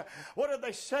boots. What are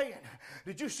they saying?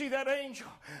 Did you see that angel?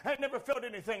 I never felt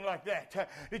anything like that.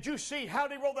 Did you see how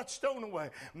they rolled that stone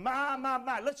away? My.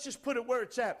 Let's just put it where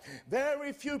it's at.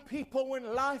 Very few people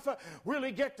in life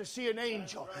really get to see an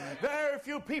angel. Very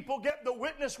few people get to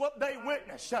witness what they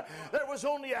witnessed. There was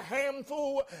only a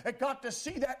handful that got to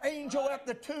see that angel at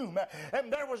the tomb.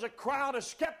 And there was a crowd of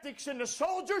skeptics and the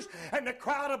soldiers and the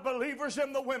crowd of believers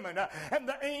and the women. And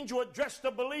the angel addressed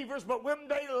the believers, but when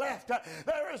they left,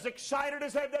 they're as excited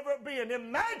as they've ever been.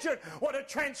 Imagine what a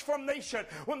transformation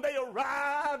when they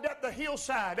arrived at the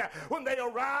hillside, when they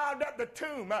arrived at the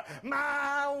tomb.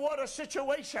 My, what a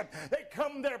situation. They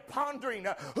come there pondering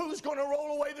who's going to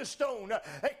roll away the stone.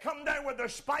 They come there with their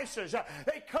spices.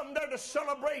 They come there to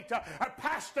celebrate a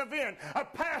past event, a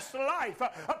past life,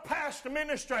 a past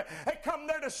ministry. They come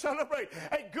there to celebrate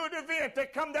a good event. They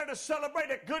come there to celebrate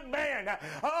a good man.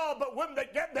 Oh, but when they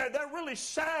get there, they're really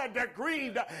sad. They're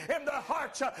grieved in their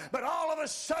hearts. But all of a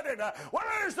sudden,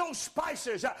 where's those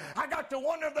spices? I got to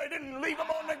wonder if they didn't leave them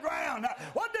on the ground.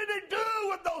 What did they do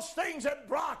with those things that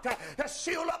brought to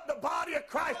seal up the body of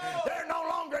Christ? They're no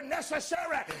longer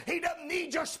necessary. He doesn't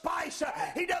need your spice.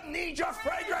 He doesn't need your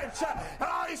fragrance.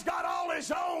 Oh, he's got all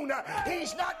his own.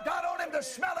 He's not got on him the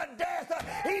smell of death.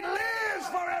 He lives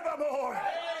forevermore.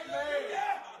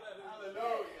 Hallelujah.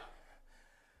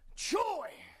 Joy.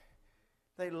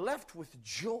 They left with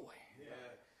joy.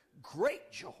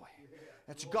 Great joy.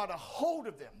 It's got a hold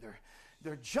of them.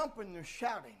 They're jumping, they're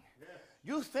shouting.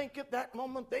 You think at that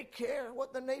moment they care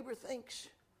what the neighbor thinks?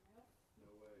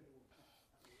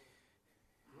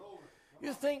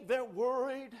 You think they're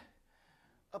worried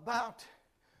about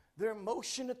their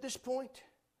emotion at this point?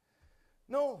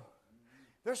 No.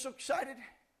 They're so excited.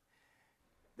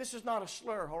 This is not a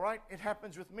slur, all right? It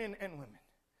happens with men and women.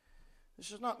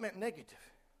 This is not meant negative.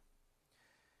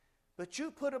 But you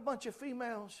put a bunch of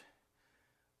females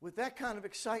with that kind of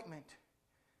excitement,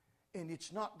 and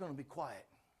it's not going to be quiet.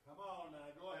 Come on now,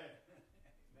 go ahead.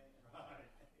 Right.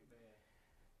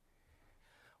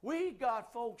 We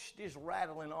got folks just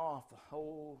rattling off the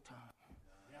whole time.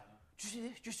 Did you see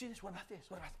this? Did you see this? What about this?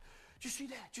 What about that? Did you see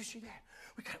that? Did you see that?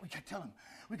 We got to tell him.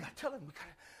 We got to tell him.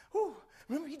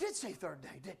 Remember, he did say third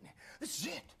day, didn't he? This is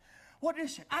it. What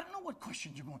is it? I don't know what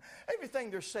questions are going. Everything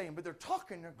they're saying, but they're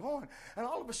talking, they're going, and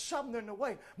all of a sudden they're in the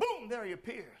way. Boom, there he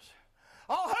appears.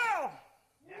 Oh, hell!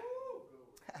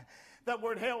 Yeah. That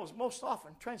word hell is most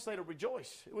often translated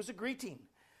rejoice. It was a greeting,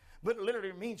 but it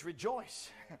literally means rejoice.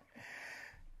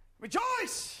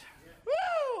 Rejoice!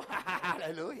 Woo!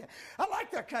 Hallelujah. I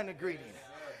like that kind of greeting.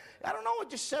 I don't know, it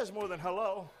just says more than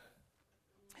hello.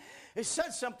 It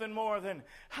says something more than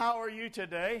how are you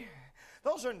today?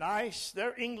 Those are nice.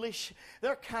 They're English.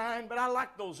 They're kind. But I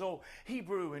like those old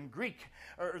Hebrew and Greek,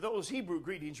 or those Hebrew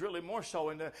greetings really more so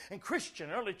in Christian,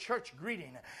 early church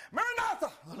greeting.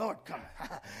 Maranatha, the Lord cometh.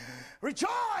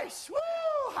 Rejoice.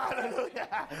 Woo!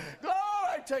 Hallelujah.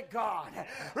 Glory to God.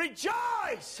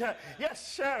 Rejoice. Yes,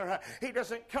 sir. He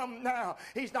doesn't come now.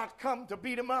 He's not come to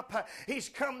beat them up. He's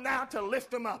come now to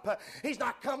lift them up. He's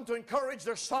not come to encourage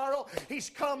their sorrow. He's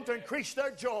come to increase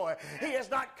their joy. He has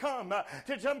not come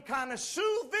to some kind of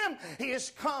soothe them. He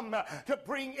has come to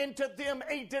bring into them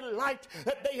a delight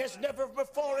that they has never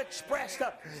before expressed.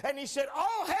 And he said,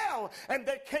 all hell. And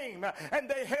they came and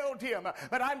they held him.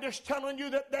 But I'm just telling you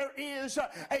that there is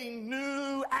a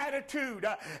new attitude,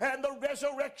 and the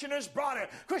resurrection has brought it.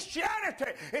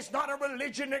 Christianity is not a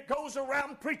religion that goes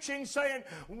around preaching saying,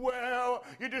 well,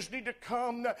 you just need to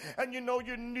come and you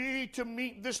need to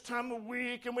meet this time of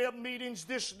week, and we have meetings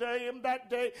this day and that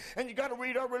day, and you got to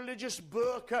read our religious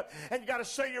book, and you got to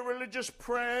say your religious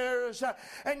prayers,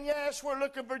 and yes, we're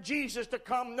looking for Jesus to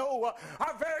come. No,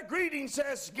 our very greeting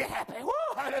says, get happy. Woo,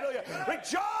 hallelujah.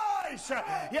 Rejoice.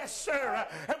 Yes, sir.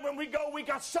 And when we go, we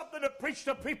got something to preach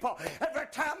to people. Every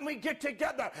time we get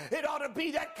together, it ought to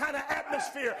be that kind of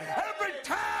atmosphere. Every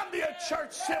time the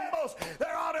church symbols,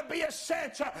 there ought to be a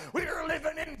sense we are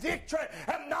living in victory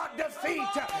and not defeat.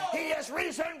 He has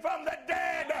risen from the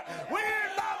dead.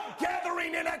 We're not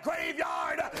gathering in a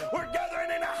graveyard. We're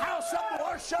gathering in a house of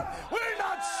worship. We're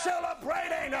not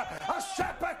celebrating a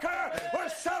sepulcher. We're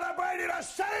celebrating a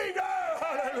Savior.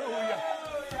 Hallelujah.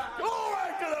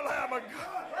 Glory to the Lamb of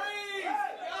God.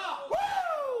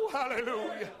 Woo!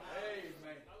 Hallelujah.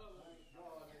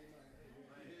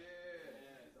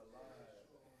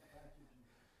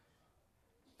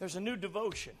 There's a new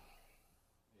devotion.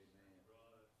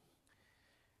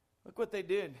 Look what they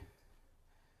did.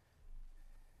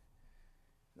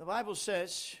 The Bible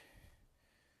says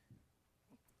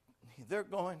they're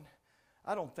going,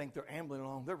 I don't think they're ambling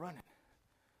along, they're running.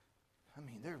 I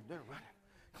mean, they're running.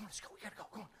 Come on, let's go, we gotta go,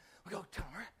 come on. We go, tell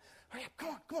them, hurry up, come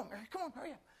on, Mary, come on,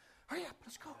 hurry up,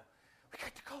 let's go. We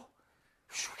got to go.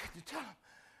 We got to tell them,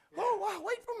 oh, wow,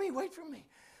 wait for me.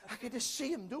 I could just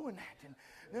see him doing that. And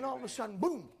then all of a sudden,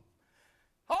 boom.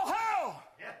 Oh, hell!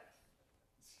 Yeah.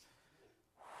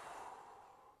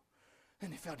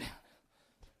 And they fell down.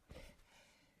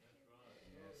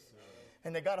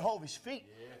 And they got a hold of his feet.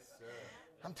 Yes, sir.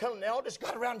 I'm telling you, they all just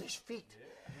got around his feet.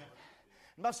 Yeah.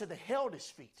 And I said they held his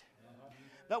feet.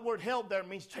 That word held there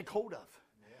means to take hold of.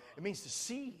 It means to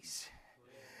seize.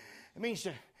 It means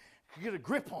to get a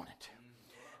grip on it.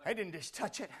 They didn't just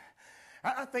touch it.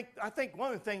 I think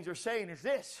one of the things they're saying is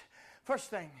this.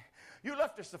 First thing, you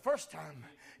left us the first time.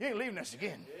 You ain't leaving us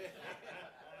again.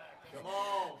 Come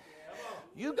on.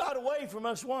 You got away from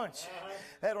us once.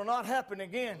 That'll not happen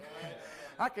again.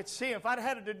 I could see him. If I'd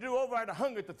had it to do over, I'd have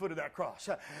hung at the foot of that cross.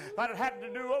 If I'd had it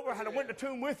to do over, I'd have went to the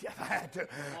tomb with you if I had to.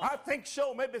 I think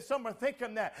so. Maybe some are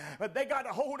thinking that. But they got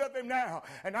a hold of him now.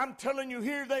 And I'm telling you,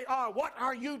 here they are. What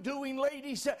are you doing,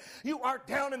 ladies? You are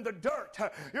down in the dirt.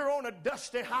 You're on a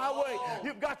dusty highway.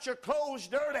 You've got your clothes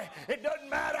dirty. It doesn't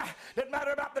matter. Doesn't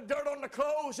matter about the dirt on the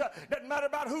clothes. Doesn't matter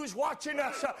about who's watching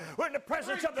us. We're in the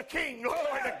presence of the King.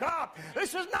 Glory to God.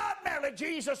 This is not merely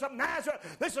Jesus of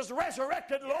Nazareth. This is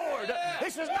resurrected Lord.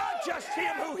 This is not just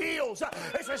him who heals.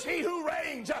 This is he who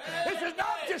reigns. This is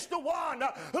not just the one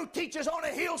who teaches on a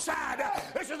hillside.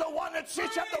 This is the one that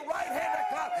sits at the right hand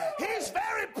of God. His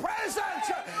very presence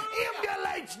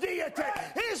emulates deity.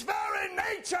 His very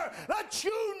nature lets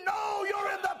you know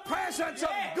you're in the presence of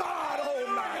God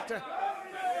Almighty.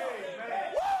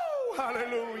 Woo!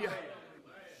 Hallelujah.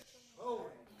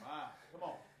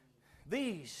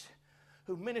 These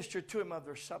who ministered to him of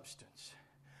their substance,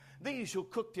 these who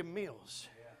cooked him meals,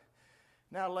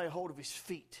 now lay hold of his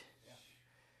feet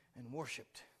and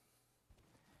worshiped.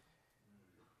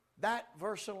 That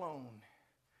verse alone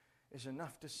is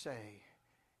enough to say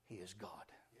he is God.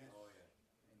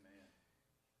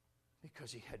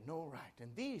 Because he had no right.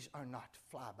 And these are not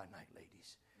fly-by-night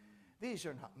ladies. These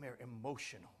are not mere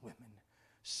emotional women,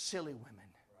 silly women,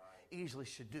 easily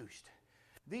seduced.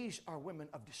 These are women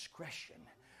of discretion.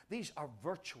 These are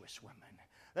virtuous women.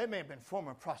 They may have been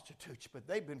former prostitutes, but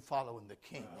they've been following the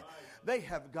King. They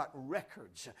have got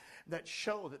records that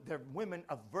show that they're women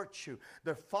of virtue.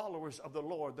 They're followers of the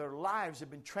Lord. Their lives have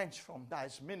been transformed by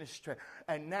his ministry.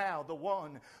 And now the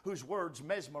one whose words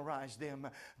mesmerize them,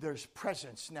 their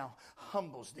presence now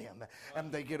humbles them. And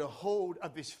they get a hold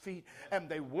of his feet and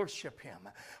they worship him.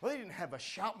 Well, they didn't have a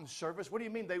shouting service. What do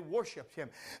you mean they worshiped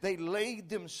him? They laid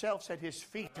themselves at his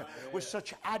feet with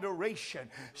such adoration,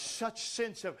 such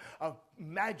sense of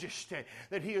majesty,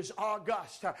 that he is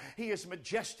august, he is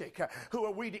majestic. Who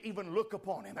are we to even look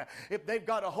upon him? If they've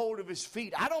got a hold of his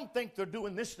feet, I don't think they're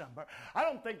doing this number. I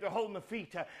don't think they're holding the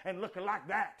feet and looking like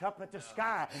that up at the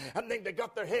sky. I think they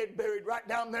got their head buried right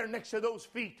down there next to those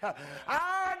feet.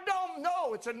 I don't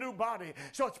know. It's a new body,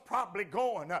 so it's probably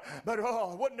going. But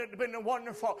oh, wouldn't it have been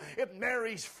wonderful if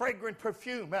Mary's fragrant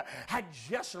perfume had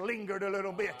just lingered a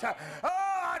little bit?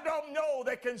 I don't know.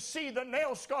 They can see the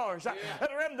nail scars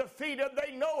that are in the feet, and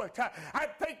they know it. I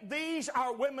think these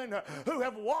are women who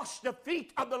have washed the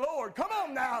feet of the Lord. Come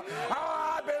on now.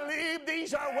 I believe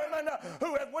these are women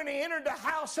who have, when he entered the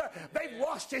house, they've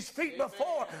washed his feet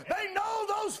before. They know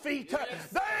those feet.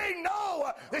 They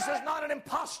know this is not an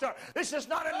imposter. This is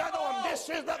not another one. This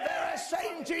is the very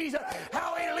same Jesus.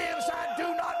 How he lives, I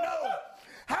do not know.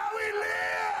 How he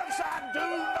lives, I do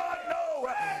not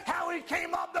know. How he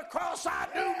came up the cross, I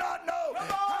do not know.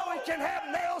 How he can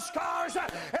have nail scars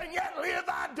and yet live,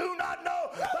 I do not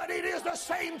know. But it is the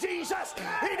same Jesus.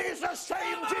 It is the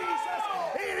same Jesus.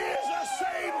 It is the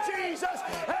same Jesus.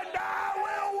 And I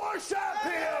will worship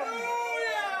him.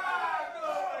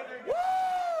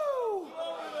 Woo!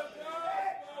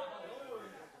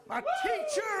 My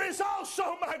teacher is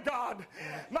also my God.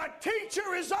 My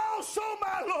teacher is also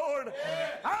my Lord.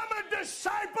 I'm a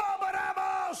disciple, but I'm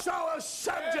also a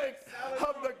subject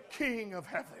of the King of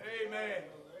heaven. Amen.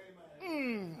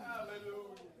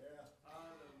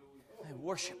 They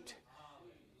worshipped.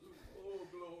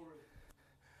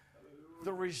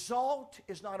 The result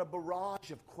is not a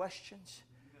barrage of questions,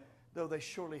 though they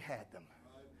surely had them.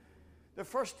 The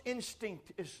first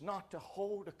instinct is not to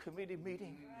hold a committee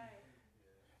meeting.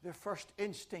 Their first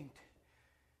instinct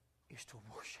is to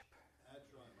worship.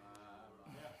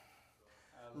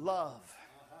 Love,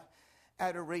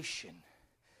 adoration.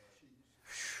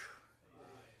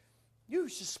 You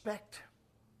suspect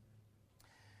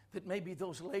that maybe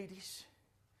those ladies,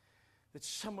 that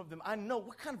some of them, I know,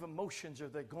 what kind of emotions are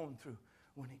they going through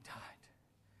when he died?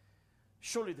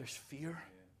 Surely there's fear.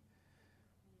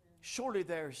 Surely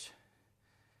there's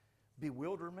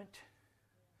bewilderment.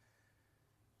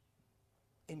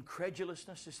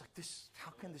 Incredulousness. It's like this,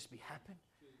 how can this be happen?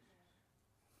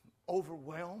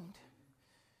 Overwhelmed.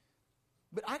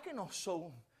 But I can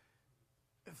also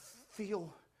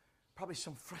feel probably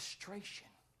some frustration.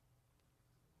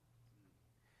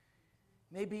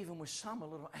 Maybe even with some a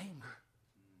little anger.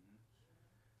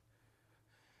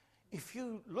 If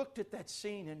you looked at that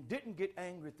scene and didn't get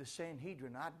angry at the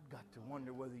Sanhedrin, I'd got to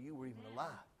wonder whether you were even alive.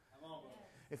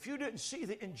 If you didn't see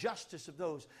the injustice of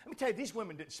those, let me tell you, these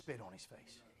women didn't spit on his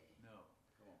face. No.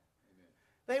 Come on. Amen.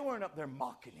 They weren't up there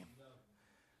mocking him.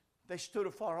 They stood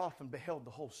afar off and beheld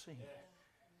the whole scene.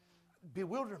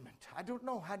 Bewilderment. I don't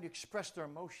know how to express their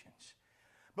emotions.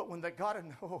 But when they got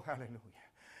in, oh, hallelujah.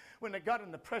 When they got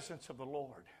in the presence of the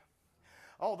Lord,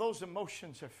 all those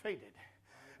emotions have faded.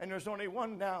 And there's only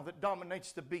one now that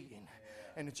dominates the being,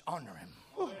 and it's honor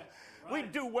Him. We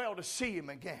do well to see Him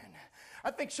again. I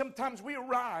think sometimes we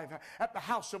arrive at the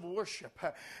house of worship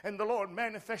and the Lord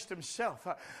manifests Himself,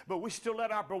 but we still let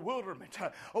our bewilderment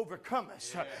overcome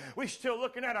us. We're still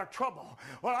looking at our trouble.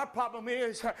 Well, our problem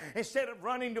is instead of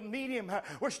running to meet Him,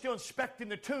 we're still inspecting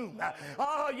the tomb.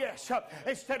 Oh, yes.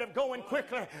 Instead of going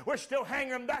quickly, we're still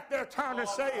hanging back there trying to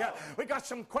say, we got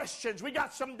some questions, we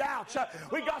got some doubts,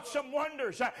 we got some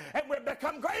wonders, and we've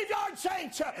become graveyard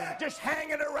saints, just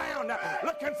hanging around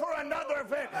looking for another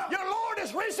event. Your Lord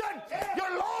is risen.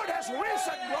 Your Lord has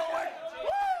risen, Lord.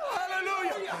 Woo,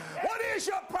 hallelujah. What is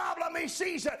your problem? He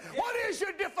sees it. What is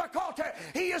your difficulty?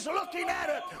 He is looking at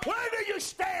it. Where do you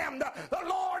stand? The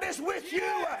Lord is with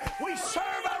you. We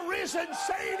serve a risen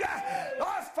Savior.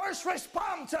 Our first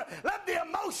response, let the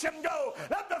emotion go.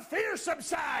 Let the fear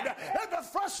subside. Let the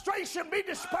frustration be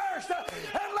dispersed.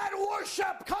 And let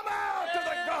worship come out to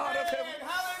the God of heaven.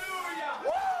 Hallelujah.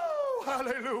 Woo,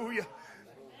 hallelujah.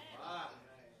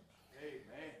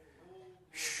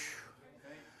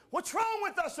 What's wrong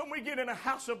with us when we get in a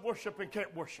house of worship and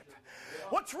can't worship?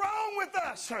 What's wrong with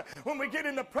us when we get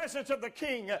in the presence of the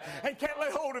King and can't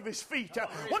lay hold of His feet?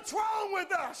 What's wrong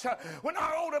with us when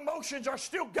our old emotions are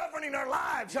still governing our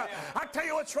lives? I tell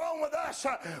you what's wrong with us.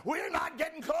 We're not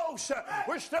getting close.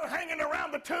 We're still hanging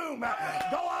around the tomb.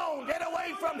 Go on, get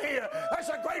away from here. There's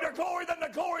a greater glory than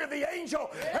the glory of the angel.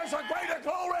 There's a greater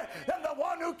glory than the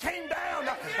one who came down,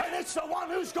 and it's the one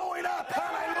who's going up.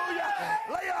 Hallelujah.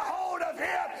 Lay a hold of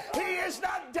Him. He is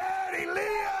not dead. He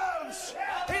lives.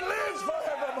 He lives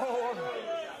forevermore.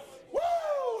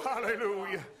 Woo!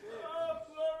 Hallelujah.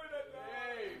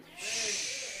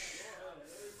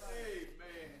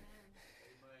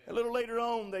 A little later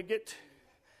on, they get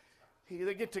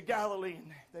to Galilee,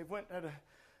 and they went at a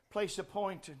place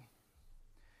appointed.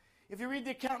 If you read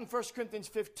the account in 1 Corinthians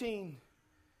 15,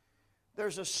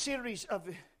 there's a series of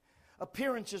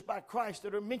appearances by Christ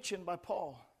that are mentioned by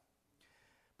Paul.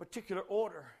 Particular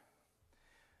order.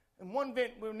 In one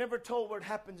event, we're never told where it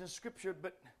happens in Scripture,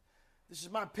 but this is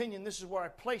my opinion. This is where I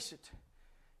place it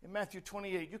in Matthew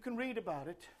 28. You can read about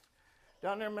it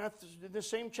down there in Matthew, in the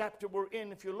same chapter we're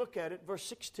in. If you look at it, verse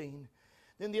 16.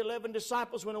 Then the 11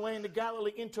 disciples went away into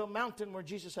Galilee, into a mountain where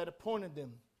Jesus had appointed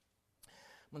them.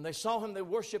 When they saw Him, they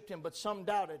worshipped Him, but some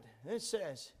doubted. And it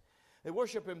says, they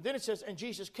worshiped Him. Then it says, and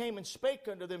Jesus came and spake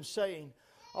unto them, saying,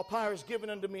 all power is given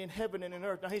unto me in heaven and in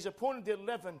earth. Now, He's appointed the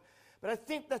 11, but I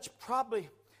think that's probably,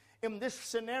 in this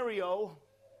scenario,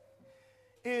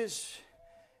 is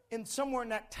in somewhere in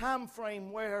that time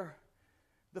frame where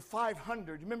the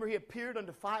 500, you remember He appeared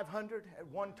unto 500 at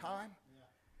one time? Yeah.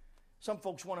 Some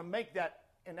folks want to make that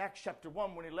in Acts chapter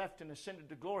 1 when He left and ascended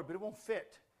to glory, but it won't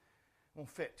fit. It won't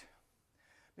fit.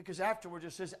 Because afterwards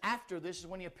it says, after this is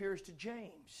when He appears to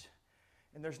James.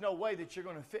 And there's no way that you're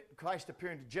going to fit Christ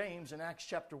appearing to James in Acts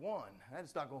chapter 1.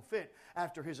 That's not going to fit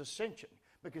after His ascension,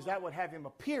 because that would have Him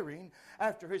appearing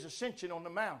after His ascension on the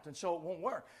mount, and so it won't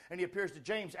work. And He appears to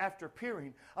James after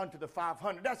appearing unto the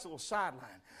 500. That's a little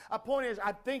sideline. My point is,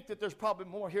 I think that there's probably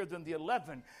more here than the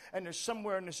 11, and there's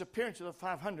somewhere in this appearance of the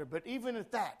 500. But even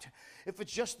at that, if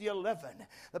it's just the 11,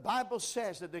 the Bible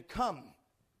says that they come.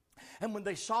 And when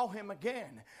they saw Him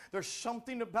again, there's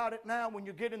something about it now when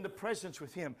you get in the presence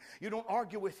with Him. You don't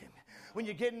argue with Him. When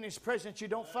you get in His presence, you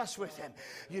don't fuss with Him.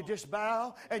 You just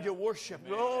bow and you worship.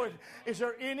 Lord, is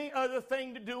there any other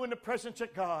thing to do in the presence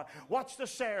of God? Watch the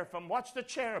seraphim. Watch the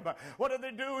cherubim. What do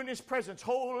they do in His presence?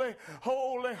 Holy,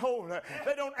 holy, holy.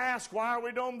 They don't ask, why are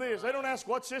we doing this? They don't ask,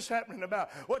 what's this happening about?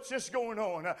 What's this going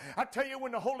on? I tell you,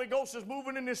 when the Holy Ghost is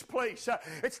moving in this place,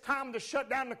 it's time to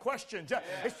shut down the questions.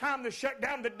 It's time to shut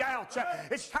down the doubts.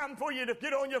 It's time for you to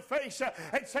get on your face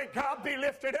and say, God be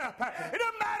lifted up. It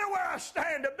doesn't matter where I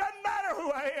stand. It doesn't matter who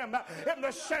I am in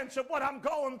the sense of what I'm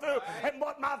going through and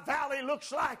what my valley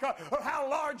looks like or how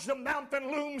large the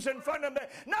mountain looms in front of me.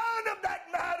 None of that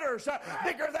matters.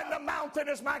 Bigger than the mountain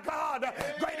is my God.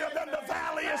 Greater than the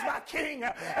valley is my King.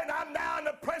 And I'm now in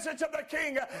the presence of the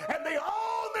King. And the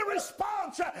only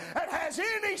response that has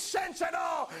any sense at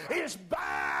all is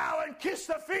bow and kiss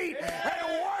the feet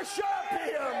and worship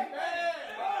Him.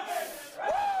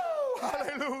 Woo!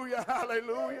 Hallelujah,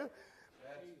 hallelujah.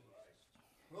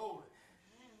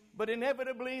 But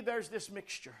inevitably there's this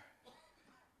mixture.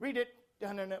 Read it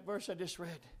down in that verse I just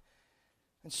read.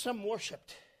 And some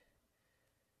worshiped,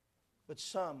 but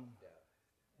some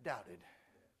doubted.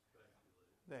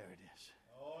 There it is.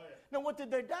 Now what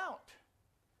did they doubt?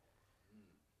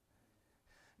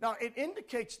 Now it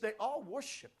indicates they all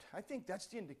worshiped. I think that's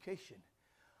the indication.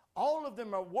 All of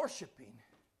them are worshiping,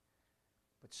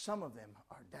 but some of them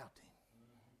are doubting.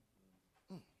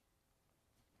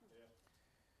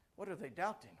 What are they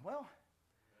doubting? Well,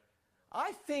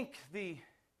 I think the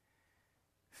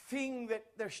thing that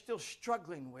they're still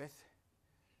struggling with,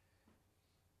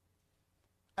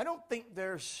 I don't think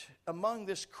there's among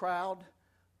this crowd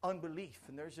unbelief,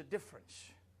 and there's a difference.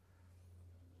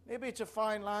 Maybe it's a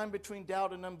fine line between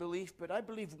doubt and unbelief, but I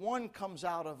believe one comes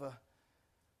out of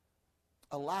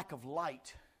a lack of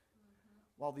light,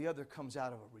 while the other comes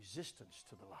out of a resistance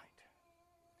to the light.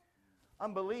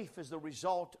 Unbelief is the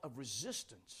result of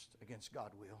resistance against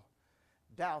God's will.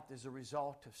 Doubt is a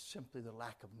result of simply the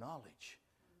lack of knowledge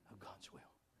of God's will.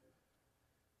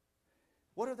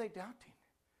 What are they doubting?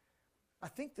 I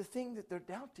think the thing that they're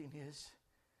doubting is,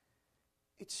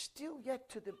 it's still yet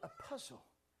to them a puzzle.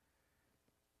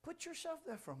 Put yourself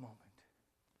there for a moment.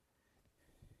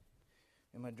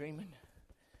 Am I dreaming?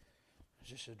 Is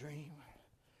this a dream?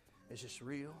 Is this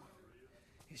real?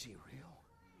 Is he real?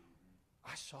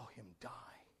 I saw him die.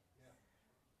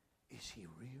 Is he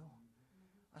real?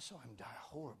 I saw him die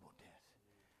a horrible death.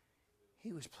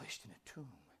 He was placed in a tomb.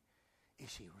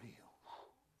 Is he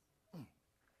real?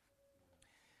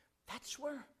 That's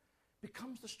where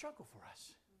becomes the struggle for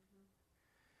us.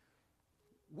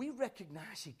 We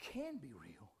recognize he can be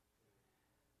real,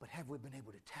 but have we been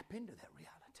able to tap into that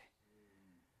reality?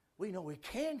 We know he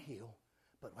can heal,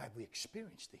 but have we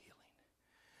experienced the healing?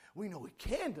 We know he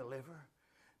can deliver,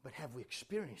 but have we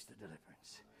experienced the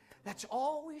deliverance? That's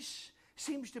always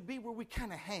seems to be where we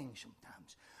kind of hang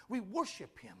sometimes. We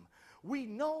worship him. We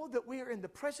know that we are in the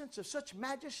presence of such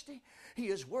majesty. He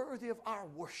is worthy of our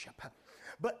worship.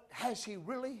 But has he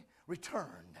really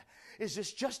returned? Is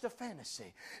this just a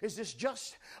fantasy? Is this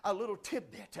just a little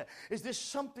tidbit? Is this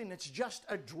something that's just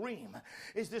a dream?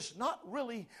 Is this not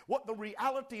really what the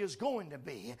reality is going to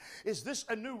be? Is this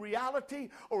a new reality,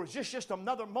 or is this just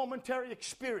another momentary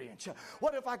experience?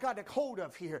 What have I got a hold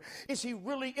of here? Is he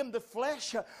really in the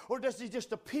flesh, or does he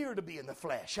just appear to be in the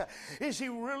flesh? Is he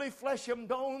really flesh and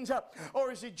bones,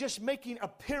 or is he just making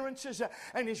appearances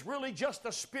and he's really just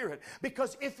a spirit?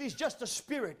 Because if he's just a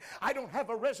spirit, I don't have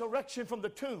a resurrection from the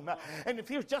tomb. And if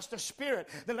he's just a spirit,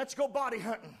 then let's go body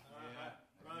hunting.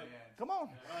 Come on.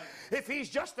 If he's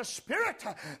just a spirit,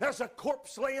 there's a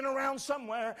corpse laying around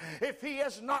somewhere. If he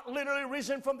has not literally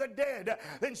risen from the dead,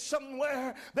 then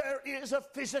somewhere there is a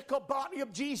physical body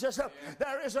of Jesus.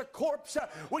 There is a corpse.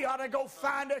 We ought to go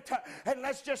find it, and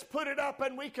let's just put it up,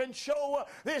 and we can show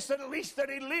this at least that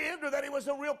he lived or that he was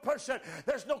a real person.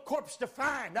 There's no corpse to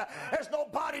find. There's no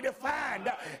body to find.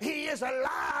 He is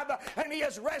alive, and he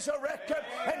is resurrected,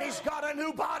 and he's got a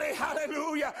new body.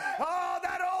 Hallelujah. Oh,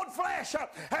 that old flesh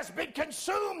has been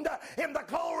consumed in the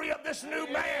glory of this new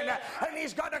man, and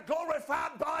he's got a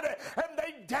glorified body. And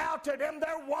they doubted him.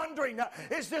 They're wondering,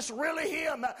 is this really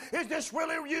him? Is this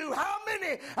really you? How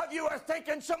many of you are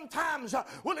thinking sometimes,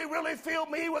 will he really fill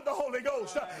me with the Holy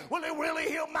Ghost? Will he really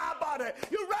heal my body?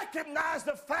 You recognize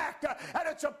the fact that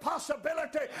it's a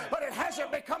possibility, but it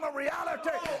hasn't become a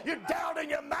reality. You doubt in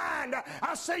your mind.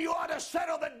 I say you ought to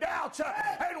settle the doubts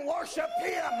and worship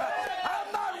him.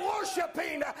 I'm not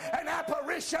worshiping an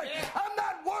apparition. I'm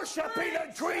not worshiping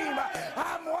a dream.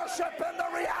 I'm worshiping the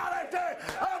reality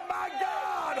of my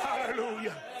God.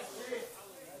 Hallelujah.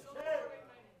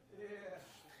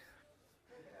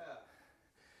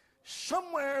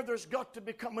 Somewhere there's got to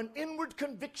become an inward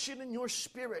conviction in your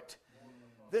spirit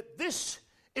that this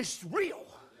is real.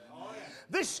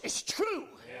 This is true.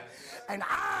 And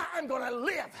I am going to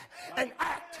live and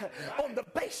act on the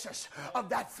basis of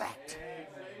that fact.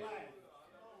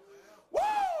 Woo!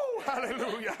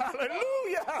 Hallelujah,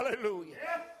 hallelujah, hallelujah.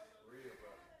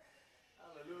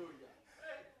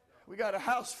 We got a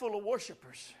house full of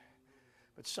worshipers,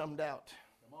 but some doubt.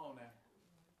 Come on now.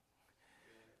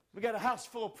 We got a house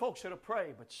full of folks that'll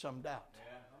pray, but some doubt.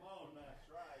 Yeah. Come on, that's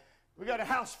right. We got a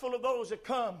house full of those that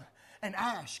come and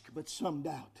ask, but some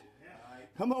doubt.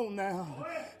 Come on now.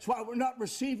 That's why we're not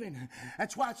receiving.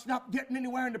 That's why it's not getting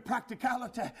anywhere into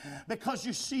practicality. Because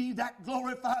you see that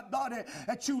glorified body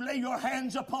that you lay your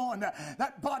hands upon,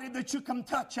 that body that you can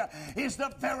touch, is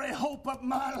the very hope of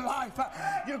my life.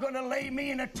 You're going to lay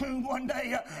me in a tomb one day.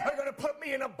 You're going to put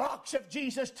me in a box if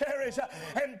Jesus tarries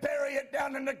and bury it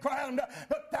down in the ground.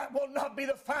 But that will not be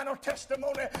the final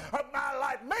testimony of my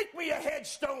life. Make me a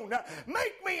headstone.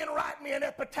 Make me and write me an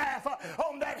epitaph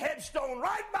on that headstone.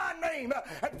 Write my name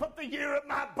and put the year of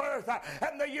my birth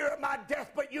and the year of my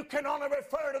death, but you can only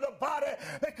refer to the body,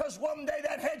 because one day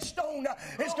that headstone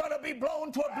is going to be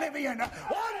blown to oblivion.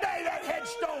 One day that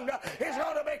headstone is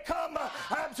going to become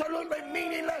absolutely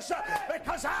meaningless,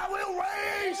 because I will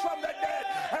raise from the dead,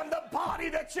 and the body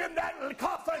that's in that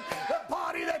coffin, the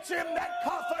body that's in that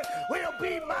coffin will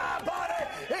be my body.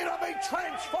 It'll be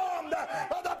transformed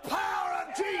by the power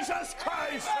of Jesus Jesus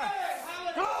Christ.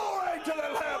 Glory to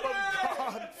the Lamb of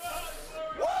God.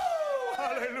 Woo!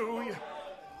 Hallelujah.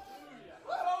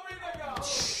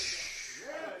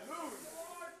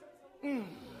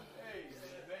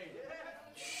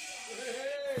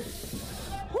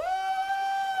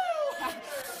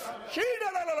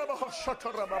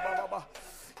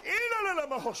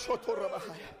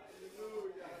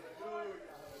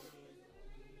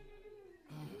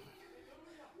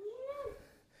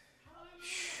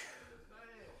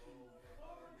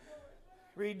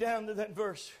 Read down to that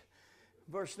verse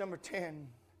number 10.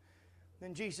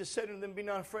 Then Jesus said unto them, be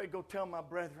not afraid, go tell my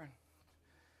brethren.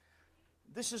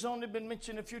 This has only been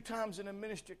mentioned a few times in the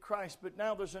ministry of Christ, but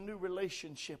now there's a new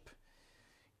relationship.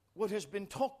 What has been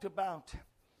talked about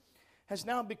has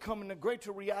now become a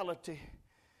greater reality.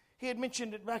 He had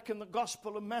mentioned it back in the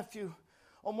Gospel of Matthew.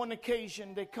 On one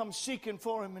occasion, they come seeking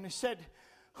for him, and he said,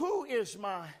 who is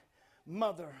my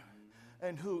mother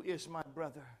and who is my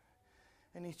brother?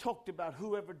 And he talked about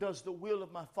whoever does the will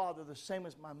of my Father, the same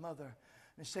as my mother,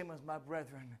 and the same as my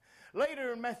brethren.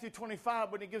 Later in Matthew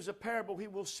 25, when he gives a parable, he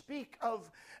will speak of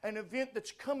an event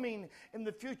that's coming in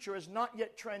the future as not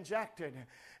yet transacted.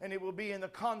 And it will be in the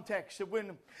context of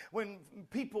when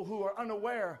people who are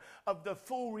unaware of the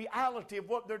full reality of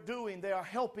what they're doing, they are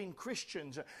helping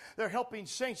Christians. They're helping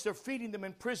saints. They're feeding them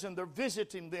in prison. They're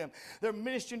visiting them. They're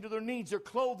ministering to their needs. They're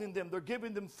clothing them. They're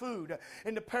giving them food.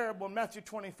 In the parable in Matthew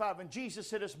 25, and Jesus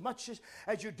said, as much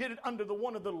as you did it unto the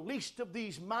one of the least of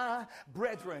these my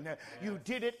brethren, you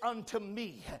did it unto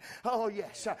me. Oh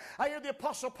yes. I hear the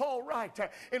Apostle Paul write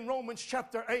in Romans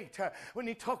chapter 8 when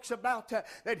he talks about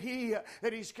that he's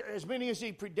as many as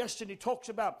he predestined. He talks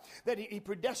about that he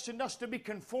predestined us to be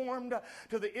conformed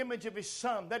to the image of his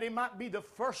Son, that he might be the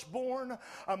firstborn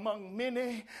among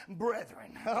many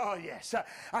brethren. Oh yes.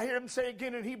 I hear him say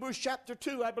again in Hebrews chapter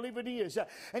 2, I believe it is,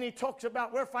 and he talks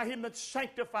about wherefore him that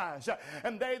sanctifies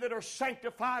and they that are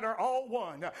sanctified are all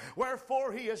one.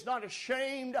 Wherefore he is not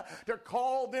ashamed to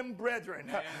call them brethren.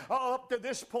 Up to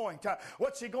this point,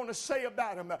 what's he going to say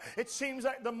about them? It seems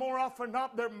like the more often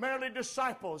not, they're merely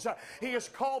disciples. He has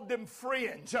called them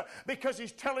friends because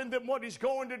he's telling them what he's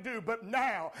going to do. But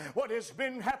now, what has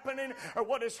been happening, or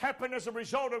what has happened as a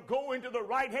result of going to the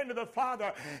right hand of the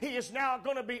Father, he is now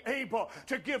going to be able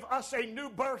to give us a new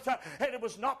birth, and it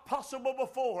was not possible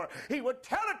before. He would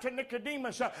tell it to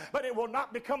Nicodemus, but it will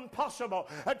not become possible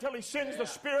until he sends the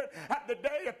Spirit at the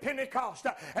day of Pentecost.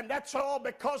 And that's all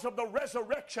because of the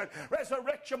resurrection.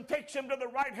 Resurrection takes him to the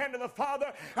right hand of the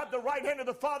Father. At the right hand of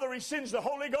the Father, he sends the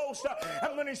Holy Ghost.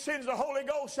 And when he sends the Holy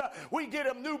Ghost, we get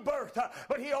a new birth.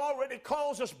 But he already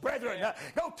calls us brethren.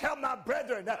 Go tell my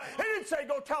brethren. He didn't say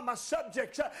go tell my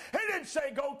subjects. He didn't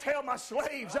say go tell my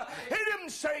slaves. He didn't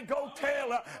say go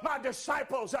tell my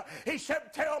disciples. He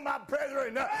said tell my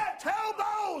brethren. Tell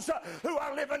those who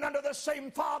are living under the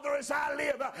same Father as I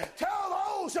live.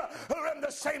 Tell those who are in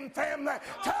the same family.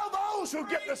 Tell those who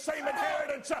get the same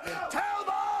inheritance. Tell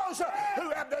those who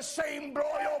have the same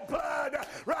royal blood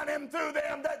running through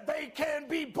them that they can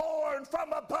be born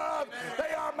from above.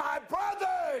 They are my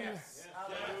brothers. Yes.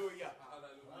 Hallelujah.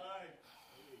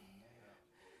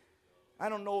 I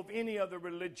don't know of any other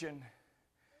religion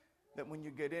that when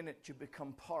you get in it, you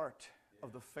become part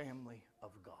of the family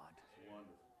of God.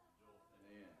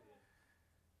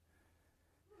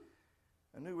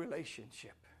 A new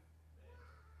relationship.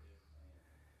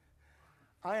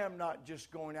 I am not just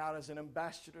going out as an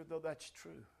ambassador, though that's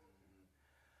true.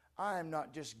 I am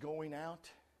not just going out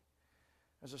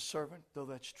as a servant, though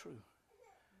that's true.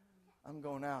 I'm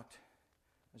going out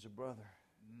as a brother.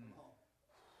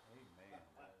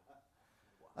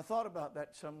 I thought about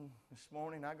that some this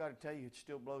morning. I got to tell you, it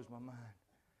still blows my mind.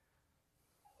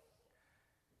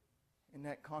 In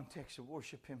that context of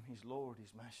worship Him, He's Lord,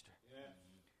 He's Master. Yes.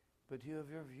 But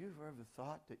have you ever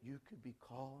thought that you could be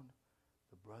called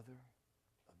the brother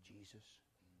of Jesus?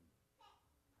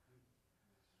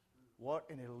 What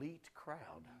an elite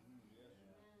crowd.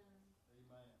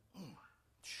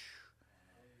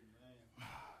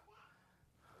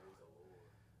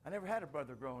 I never had a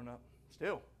brother growing up.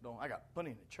 Still don't. I got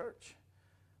plenty in the church.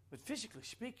 But physically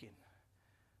speaking,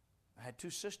 I had two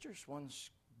sisters. One's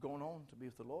going on to be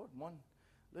with the Lord. One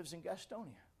lives in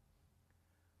Gastonia.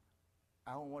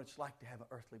 I don't know what it's like to have an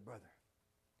earthly brother.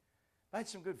 I had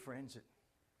some good friends that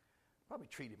probably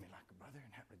treated me like a brother in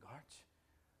that regards.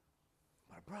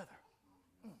 But a brother.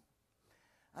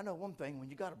 I know one thing. When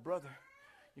you got a brother,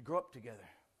 you grow up together.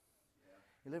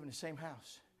 You live in the same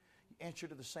house. You answer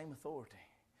to the same authority.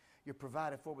 You're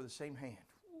provided for with the same hand.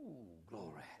 Ooh,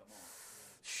 glory.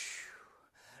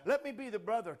 Let me be the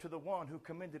brother to the one who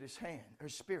commended his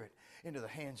spirit into the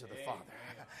hands of the Father.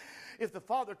 If the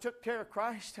Father took care of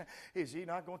Christ, is He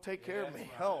not going to take care of me?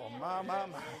 Oh, my.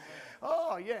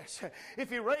 Oh, yes.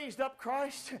 If He raised up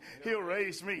Christ, He'll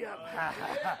raise me up.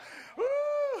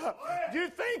 Do you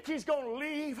think He's going to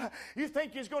leave? You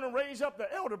think He's going to raise up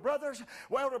the elder brother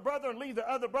and leave the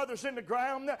other brothers in the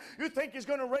ground? You think He's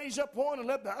going to raise up one and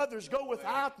let the others go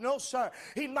without? No, sir.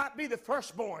 He might be the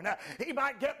firstborn. He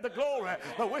might get the glory,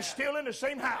 but we're still in the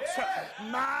same house.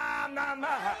 My.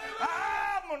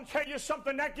 I'm going to tell you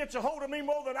something that gets a hold of me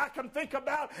more than I can think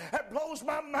about. That blows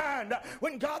my mind.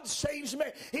 When God saves me,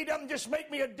 He doesn't just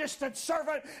make me a distant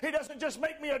servant. He doesn't just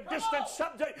make me a distant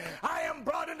subject. I am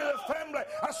brought into the family.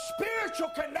 A spiritual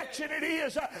connection it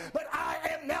is, but I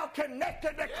am now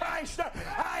connected to Christ.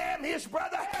 I am His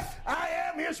brother. I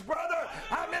am His brother.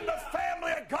 I'm in the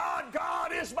family of God.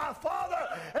 God is my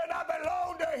Father, and I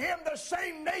belong to Him. The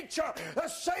same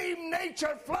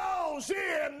nature flows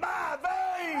in my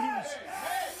veins.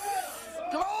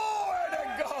 Glory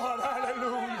to God.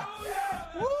 Hallelujah.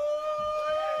 Woo!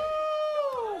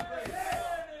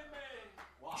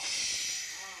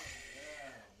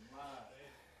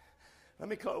 Let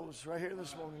me close right here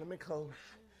this morning. Let me close.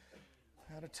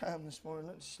 Out of time this morning.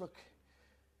 Let's look.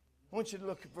 I want you to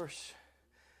look at verse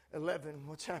 11.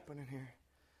 What's happening here?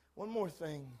 One more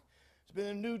thing. It's been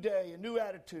a new day, a new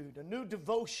attitude, a new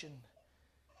devotion.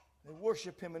 They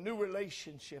worship Him, a new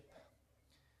relationship.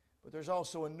 But there's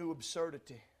also a new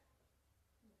absurdity.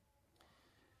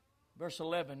 Verse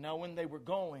 11. Now when they were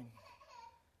going,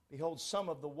 behold, some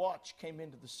of the watch came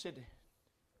into the city.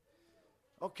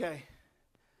 Okay.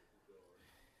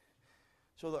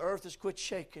 So the earth has quit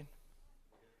shaking.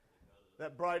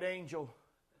 That bright angel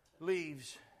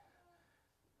leaves.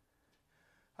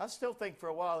 I still think for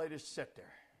a while they just sit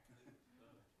there.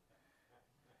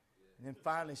 And then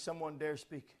finally someone dares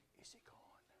speak. Is he gone?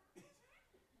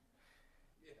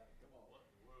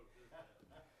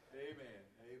 Amen.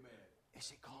 Is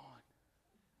he gone?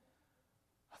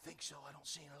 I think so. I don't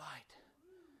see any light.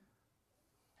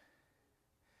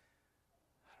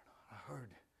 I don't know. I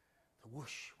heard the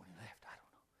whoosh when he left. I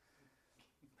don't know.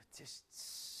 But just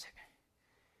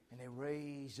and they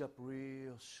raise up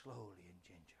real slowly and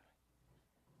gingerly.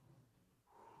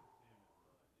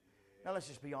 Now let's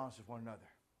just be honest with one another.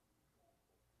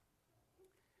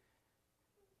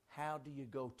 How do you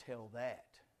go tell that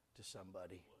to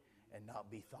somebody and not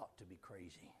be thought to be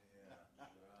crazy? Yeah, right.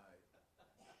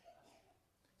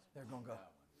 They're going to go,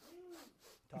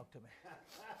 talk to me.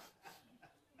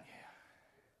 Yeah.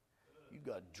 You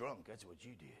got drunk. That's what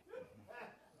you did.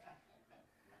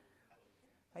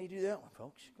 How you do that one,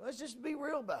 folks? Let's just be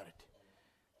real about it.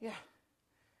 Yeah.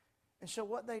 And so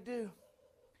what they do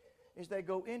is they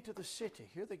go into the city.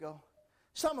 Here they go.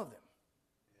 Some of them.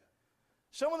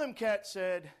 Some of them cats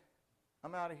said,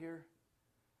 I'm out of here.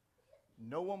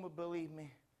 No one would believe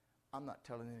me. I'm not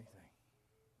telling anything.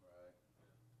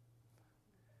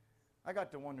 Right. I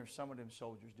got to wonder if some of them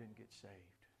soldiers didn't get saved.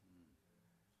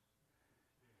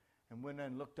 And went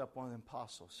and looked up one of them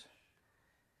apostles.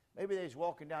 Maybe they was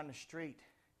walking down the street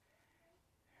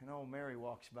and old Mary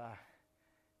walks by.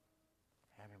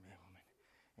 Having me, woman.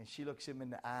 And she looks him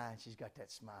in the eye and she's got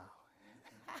that smile.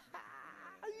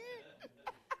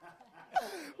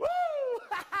 Woo!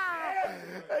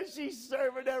 And she's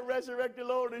serving that resurrected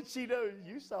Lord, and she knows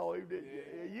you saw him, didn't you?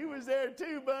 Yeah. You was there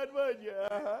too, bud, wasn't you?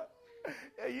 Uh-huh.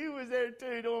 Yeah, you was there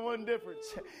too. Doing one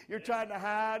difference. You're trying to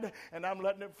hide, and I'm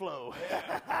letting it flow.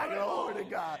 Glory to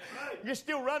God. You're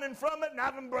still running from it, and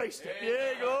I've embraced it.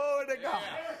 Yeah, glory to God.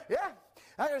 Yeah.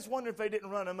 I just wonder if they didn't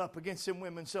run him up against some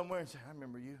women somewhere and say, I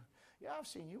remember you. Yeah, I've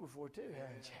seen you before too,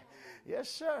 haven't you? Yes,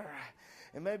 sir.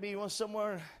 And maybe you went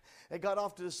somewhere, they got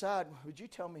off to the side. Would you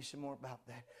tell me some more about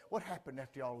that? What happened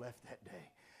after y'all left that day?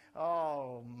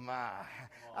 Oh, my.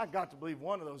 I got to believe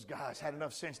one of those guys had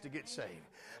enough sense to get saved.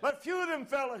 But few of them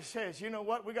fellas says, you know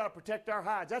what? We got to protect our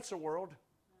hides. That's the world.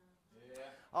 Yeah.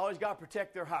 Always got to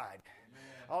protect their hide.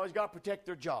 Amen. Always got to protect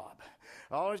their job.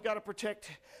 Always got to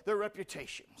protect their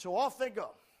reputation. So off they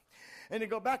go. And they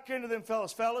go back into them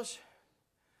fellas. Fellas,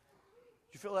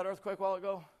 did you feel that earthquake a while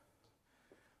ago?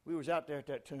 We was out there at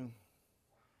that tomb.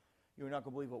 You were not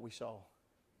going to believe what we saw.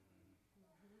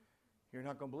 You're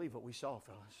not going to believe what we saw,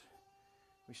 fellas.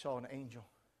 We saw an angel.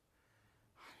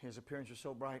 His appearance was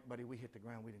so bright, buddy, we hit the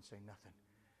ground. We didn't say nothing.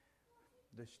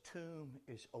 This tomb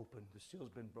is open. The seal's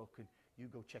been broken. You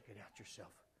go check it out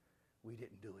yourself. We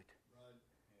didn't do it. Right.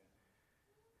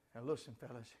 Yeah. Now listen,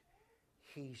 fellas.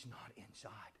 He's not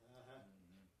inside.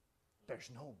 There's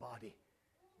no body.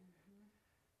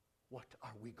 What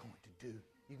are we going to do?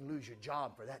 You can lose your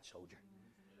job for that, soldier.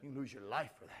 You can lose your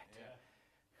life for that. Yeah.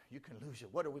 You can lose it.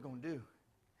 What are we going to do?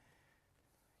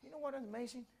 You know what is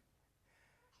amazing?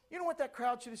 You know what that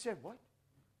crowd should have said? What?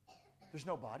 There's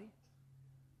no body?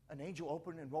 An angel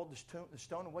opened and rolled the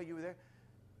stone away. You were there?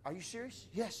 Are you serious?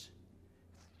 Yes.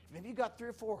 Maybe you got 3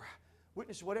 or 4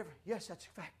 witnesses, whatever. Yes, that's a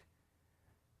fact.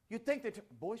 You'd think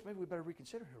that, boys, maybe we better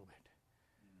reconsider a little bit.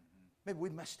 Maybe we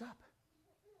messed up.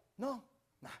 No.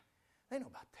 Nah. They know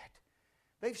about that.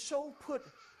 They've so put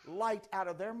light out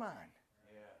of their mind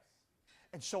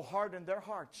and so hardened their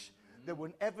hearts that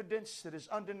when evidence that is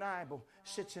undeniable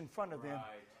sits in front of them,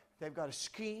 they've got a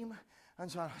scheme.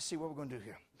 And so I see what we're going to do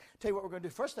here. Tell you what we're going to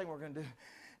do. First thing we're going to do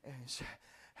is,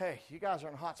 hey, you guys are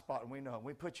in a hot spot, and we know it.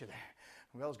 We put you there.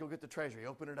 Well, let's go get the treasury.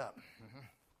 Open it up.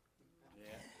 Yeah,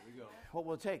 here we go. What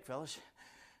will it take, fellas?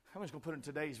 I'm just going to put it in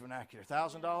today's vernacular.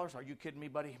 $1,000? Are you kidding me,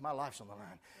 buddy? My life's on the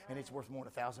line, and it's worth more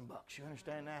than $1,000. You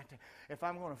understand that? If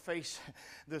I'm going to face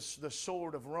the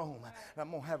sword of Rome, I'm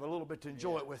going to have a little bit to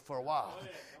enjoy it with for a while.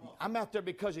 I'm out there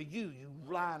because of you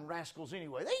lying rascals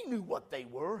anyway. They knew what they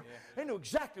were. They knew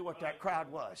exactly what that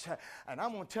crowd was. And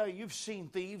I'm going to tell you, you've seen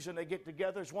thieves, and they get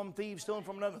together. There's one thief stealing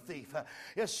from another thief.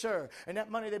 Yes, sir. And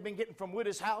that money they've been getting from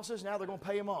widows' houses, now they're going to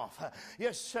pay them off.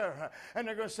 Yes, sir. And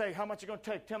they're going to say, how much are you going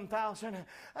to take? $10,000?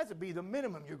 That'd be the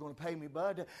minimum you're going to pay me,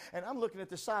 bud. And I'm looking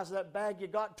at the size of that bag you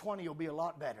got. 20 will be a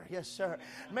lot better. Yes, sir.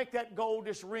 Make that gold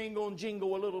just ringle and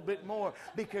jingle a little bit more,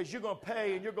 because you're going to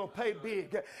pay, and you're going to pay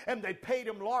big. And they paid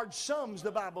him large sums,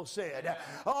 the Bible said.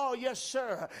 Oh, yes,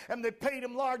 sir. And they paid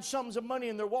him large sums of money,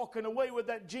 and they're walking away with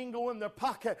that jingle in their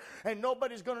pocket, and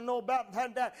nobody's going to know about it.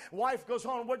 And that wife goes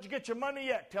on, where'd you get your money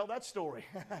yet? Tell that story.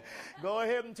 Go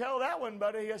ahead and tell that one,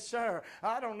 buddy. Yes, sir.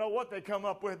 I don't know what they come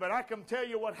up with, but I can tell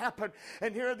you what happened.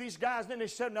 And here are these guys. And then they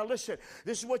said, now listen,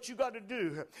 this is what you got to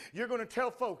do. You're going to tell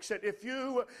folks that if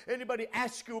anybody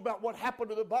asks you about what happened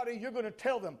to the body, you're going to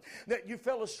tell them that you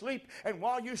fell asleep, and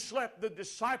while you slept, the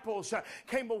disciples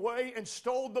came away and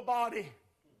stole the body.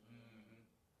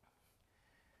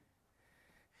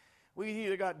 We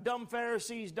either got dumb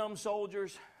Pharisees, dumb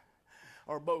soldiers,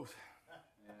 or both.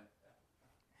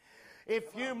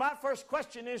 My first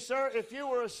question is, sir, if you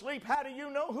were asleep, how do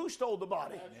you know who stole the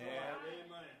body?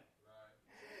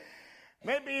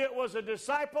 Maybe it was a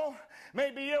disciple.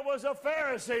 Maybe it was a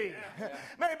Pharisee.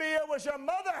 Maybe it was your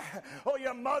mother or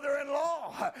your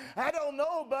mother-in-law. I don't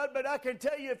know, bud, but I can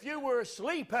tell you, if you were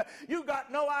asleep, you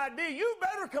got no idea. You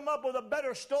better come up with a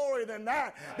better story than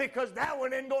that, because that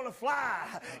one ain't going to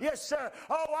fly. Yes, sir.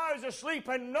 Oh, I was asleep,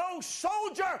 and no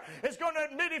soldier is going to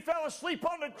admit he fell asleep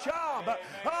on the job.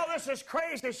 Oh, this is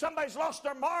crazy. Somebody's lost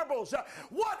their marbles.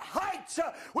 What heights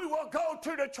we will go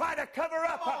to try to cover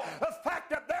up the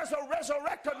fact that there's a resurrected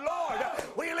Lord.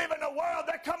 We live in a world,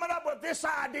 they're coming up with this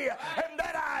idea and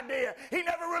that idea. He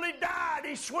never really died.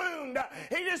 He swooned.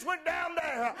 He just went down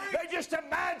there. They just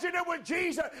imagine it was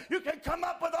Jesus. You can come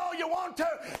up with all you want to,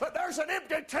 but there's an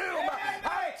empty tomb.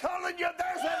 I'm telling you,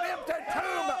 there's an empty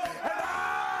tomb. And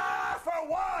I, for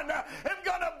one, am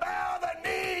going to bow the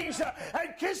knees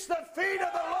and kiss the feet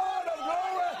of the Lord of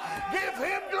glory. Give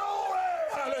him glory.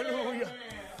 Hallelujah.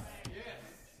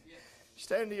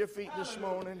 Stand to your feet this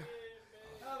morning.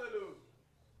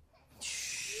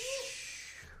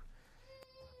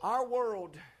 Our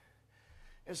world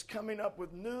is coming up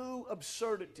with new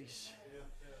absurdities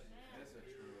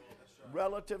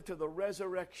relative to the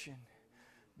resurrection,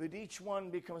 but each one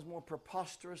becomes more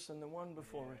preposterous than the one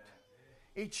before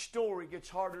it. Each story gets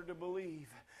harder to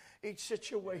believe. Each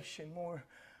situation more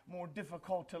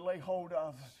difficult to lay hold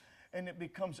of, and it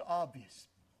becomes obvious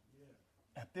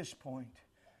at this point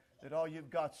that all you've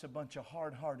got is a bunch of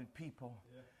hard-hearted people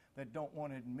that don't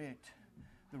want to admit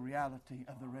the reality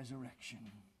of the resurrection.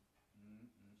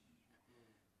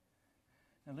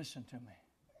 Now listen to me.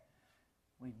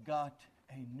 We've got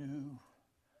a new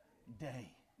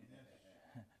day.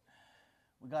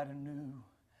 We got a new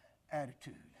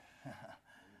attitude.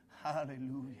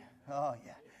 Hallelujah. Oh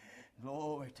yeah.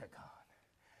 Glory to God.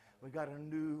 We got a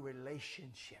new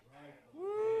relationship.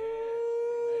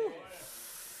 Woo.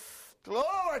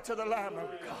 Glory to the Lamb of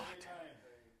God.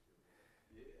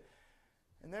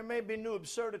 And there may be new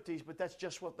absurdities, but that's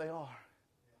just what they are.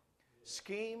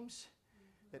 Schemes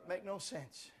that make no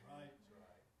sense.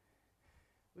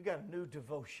 We got a new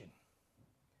devotion.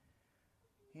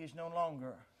 He is no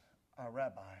longer our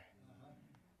rabbi.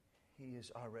 He is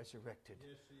our resurrected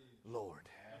Lord.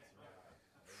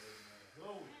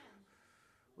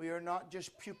 We are not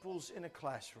just pupils in a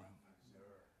classroom.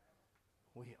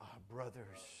 We are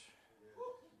brothers.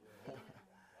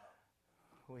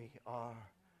 We are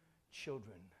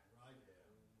children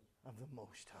of the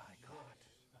Most High God.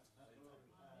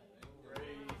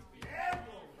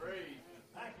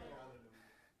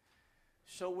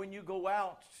 So when you go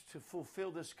out to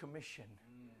fulfill this commission,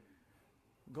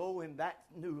 go in that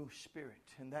new spirit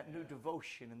and that new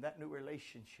devotion and that new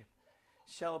relationship,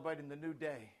 celebrating the new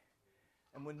day.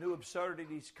 And when new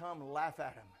absurdities come, laugh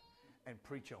at them and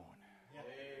preach on.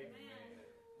 Amen.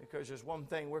 Because there's one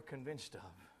thing we're convinced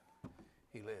of.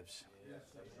 He lives. Yes,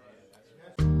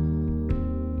 that's right.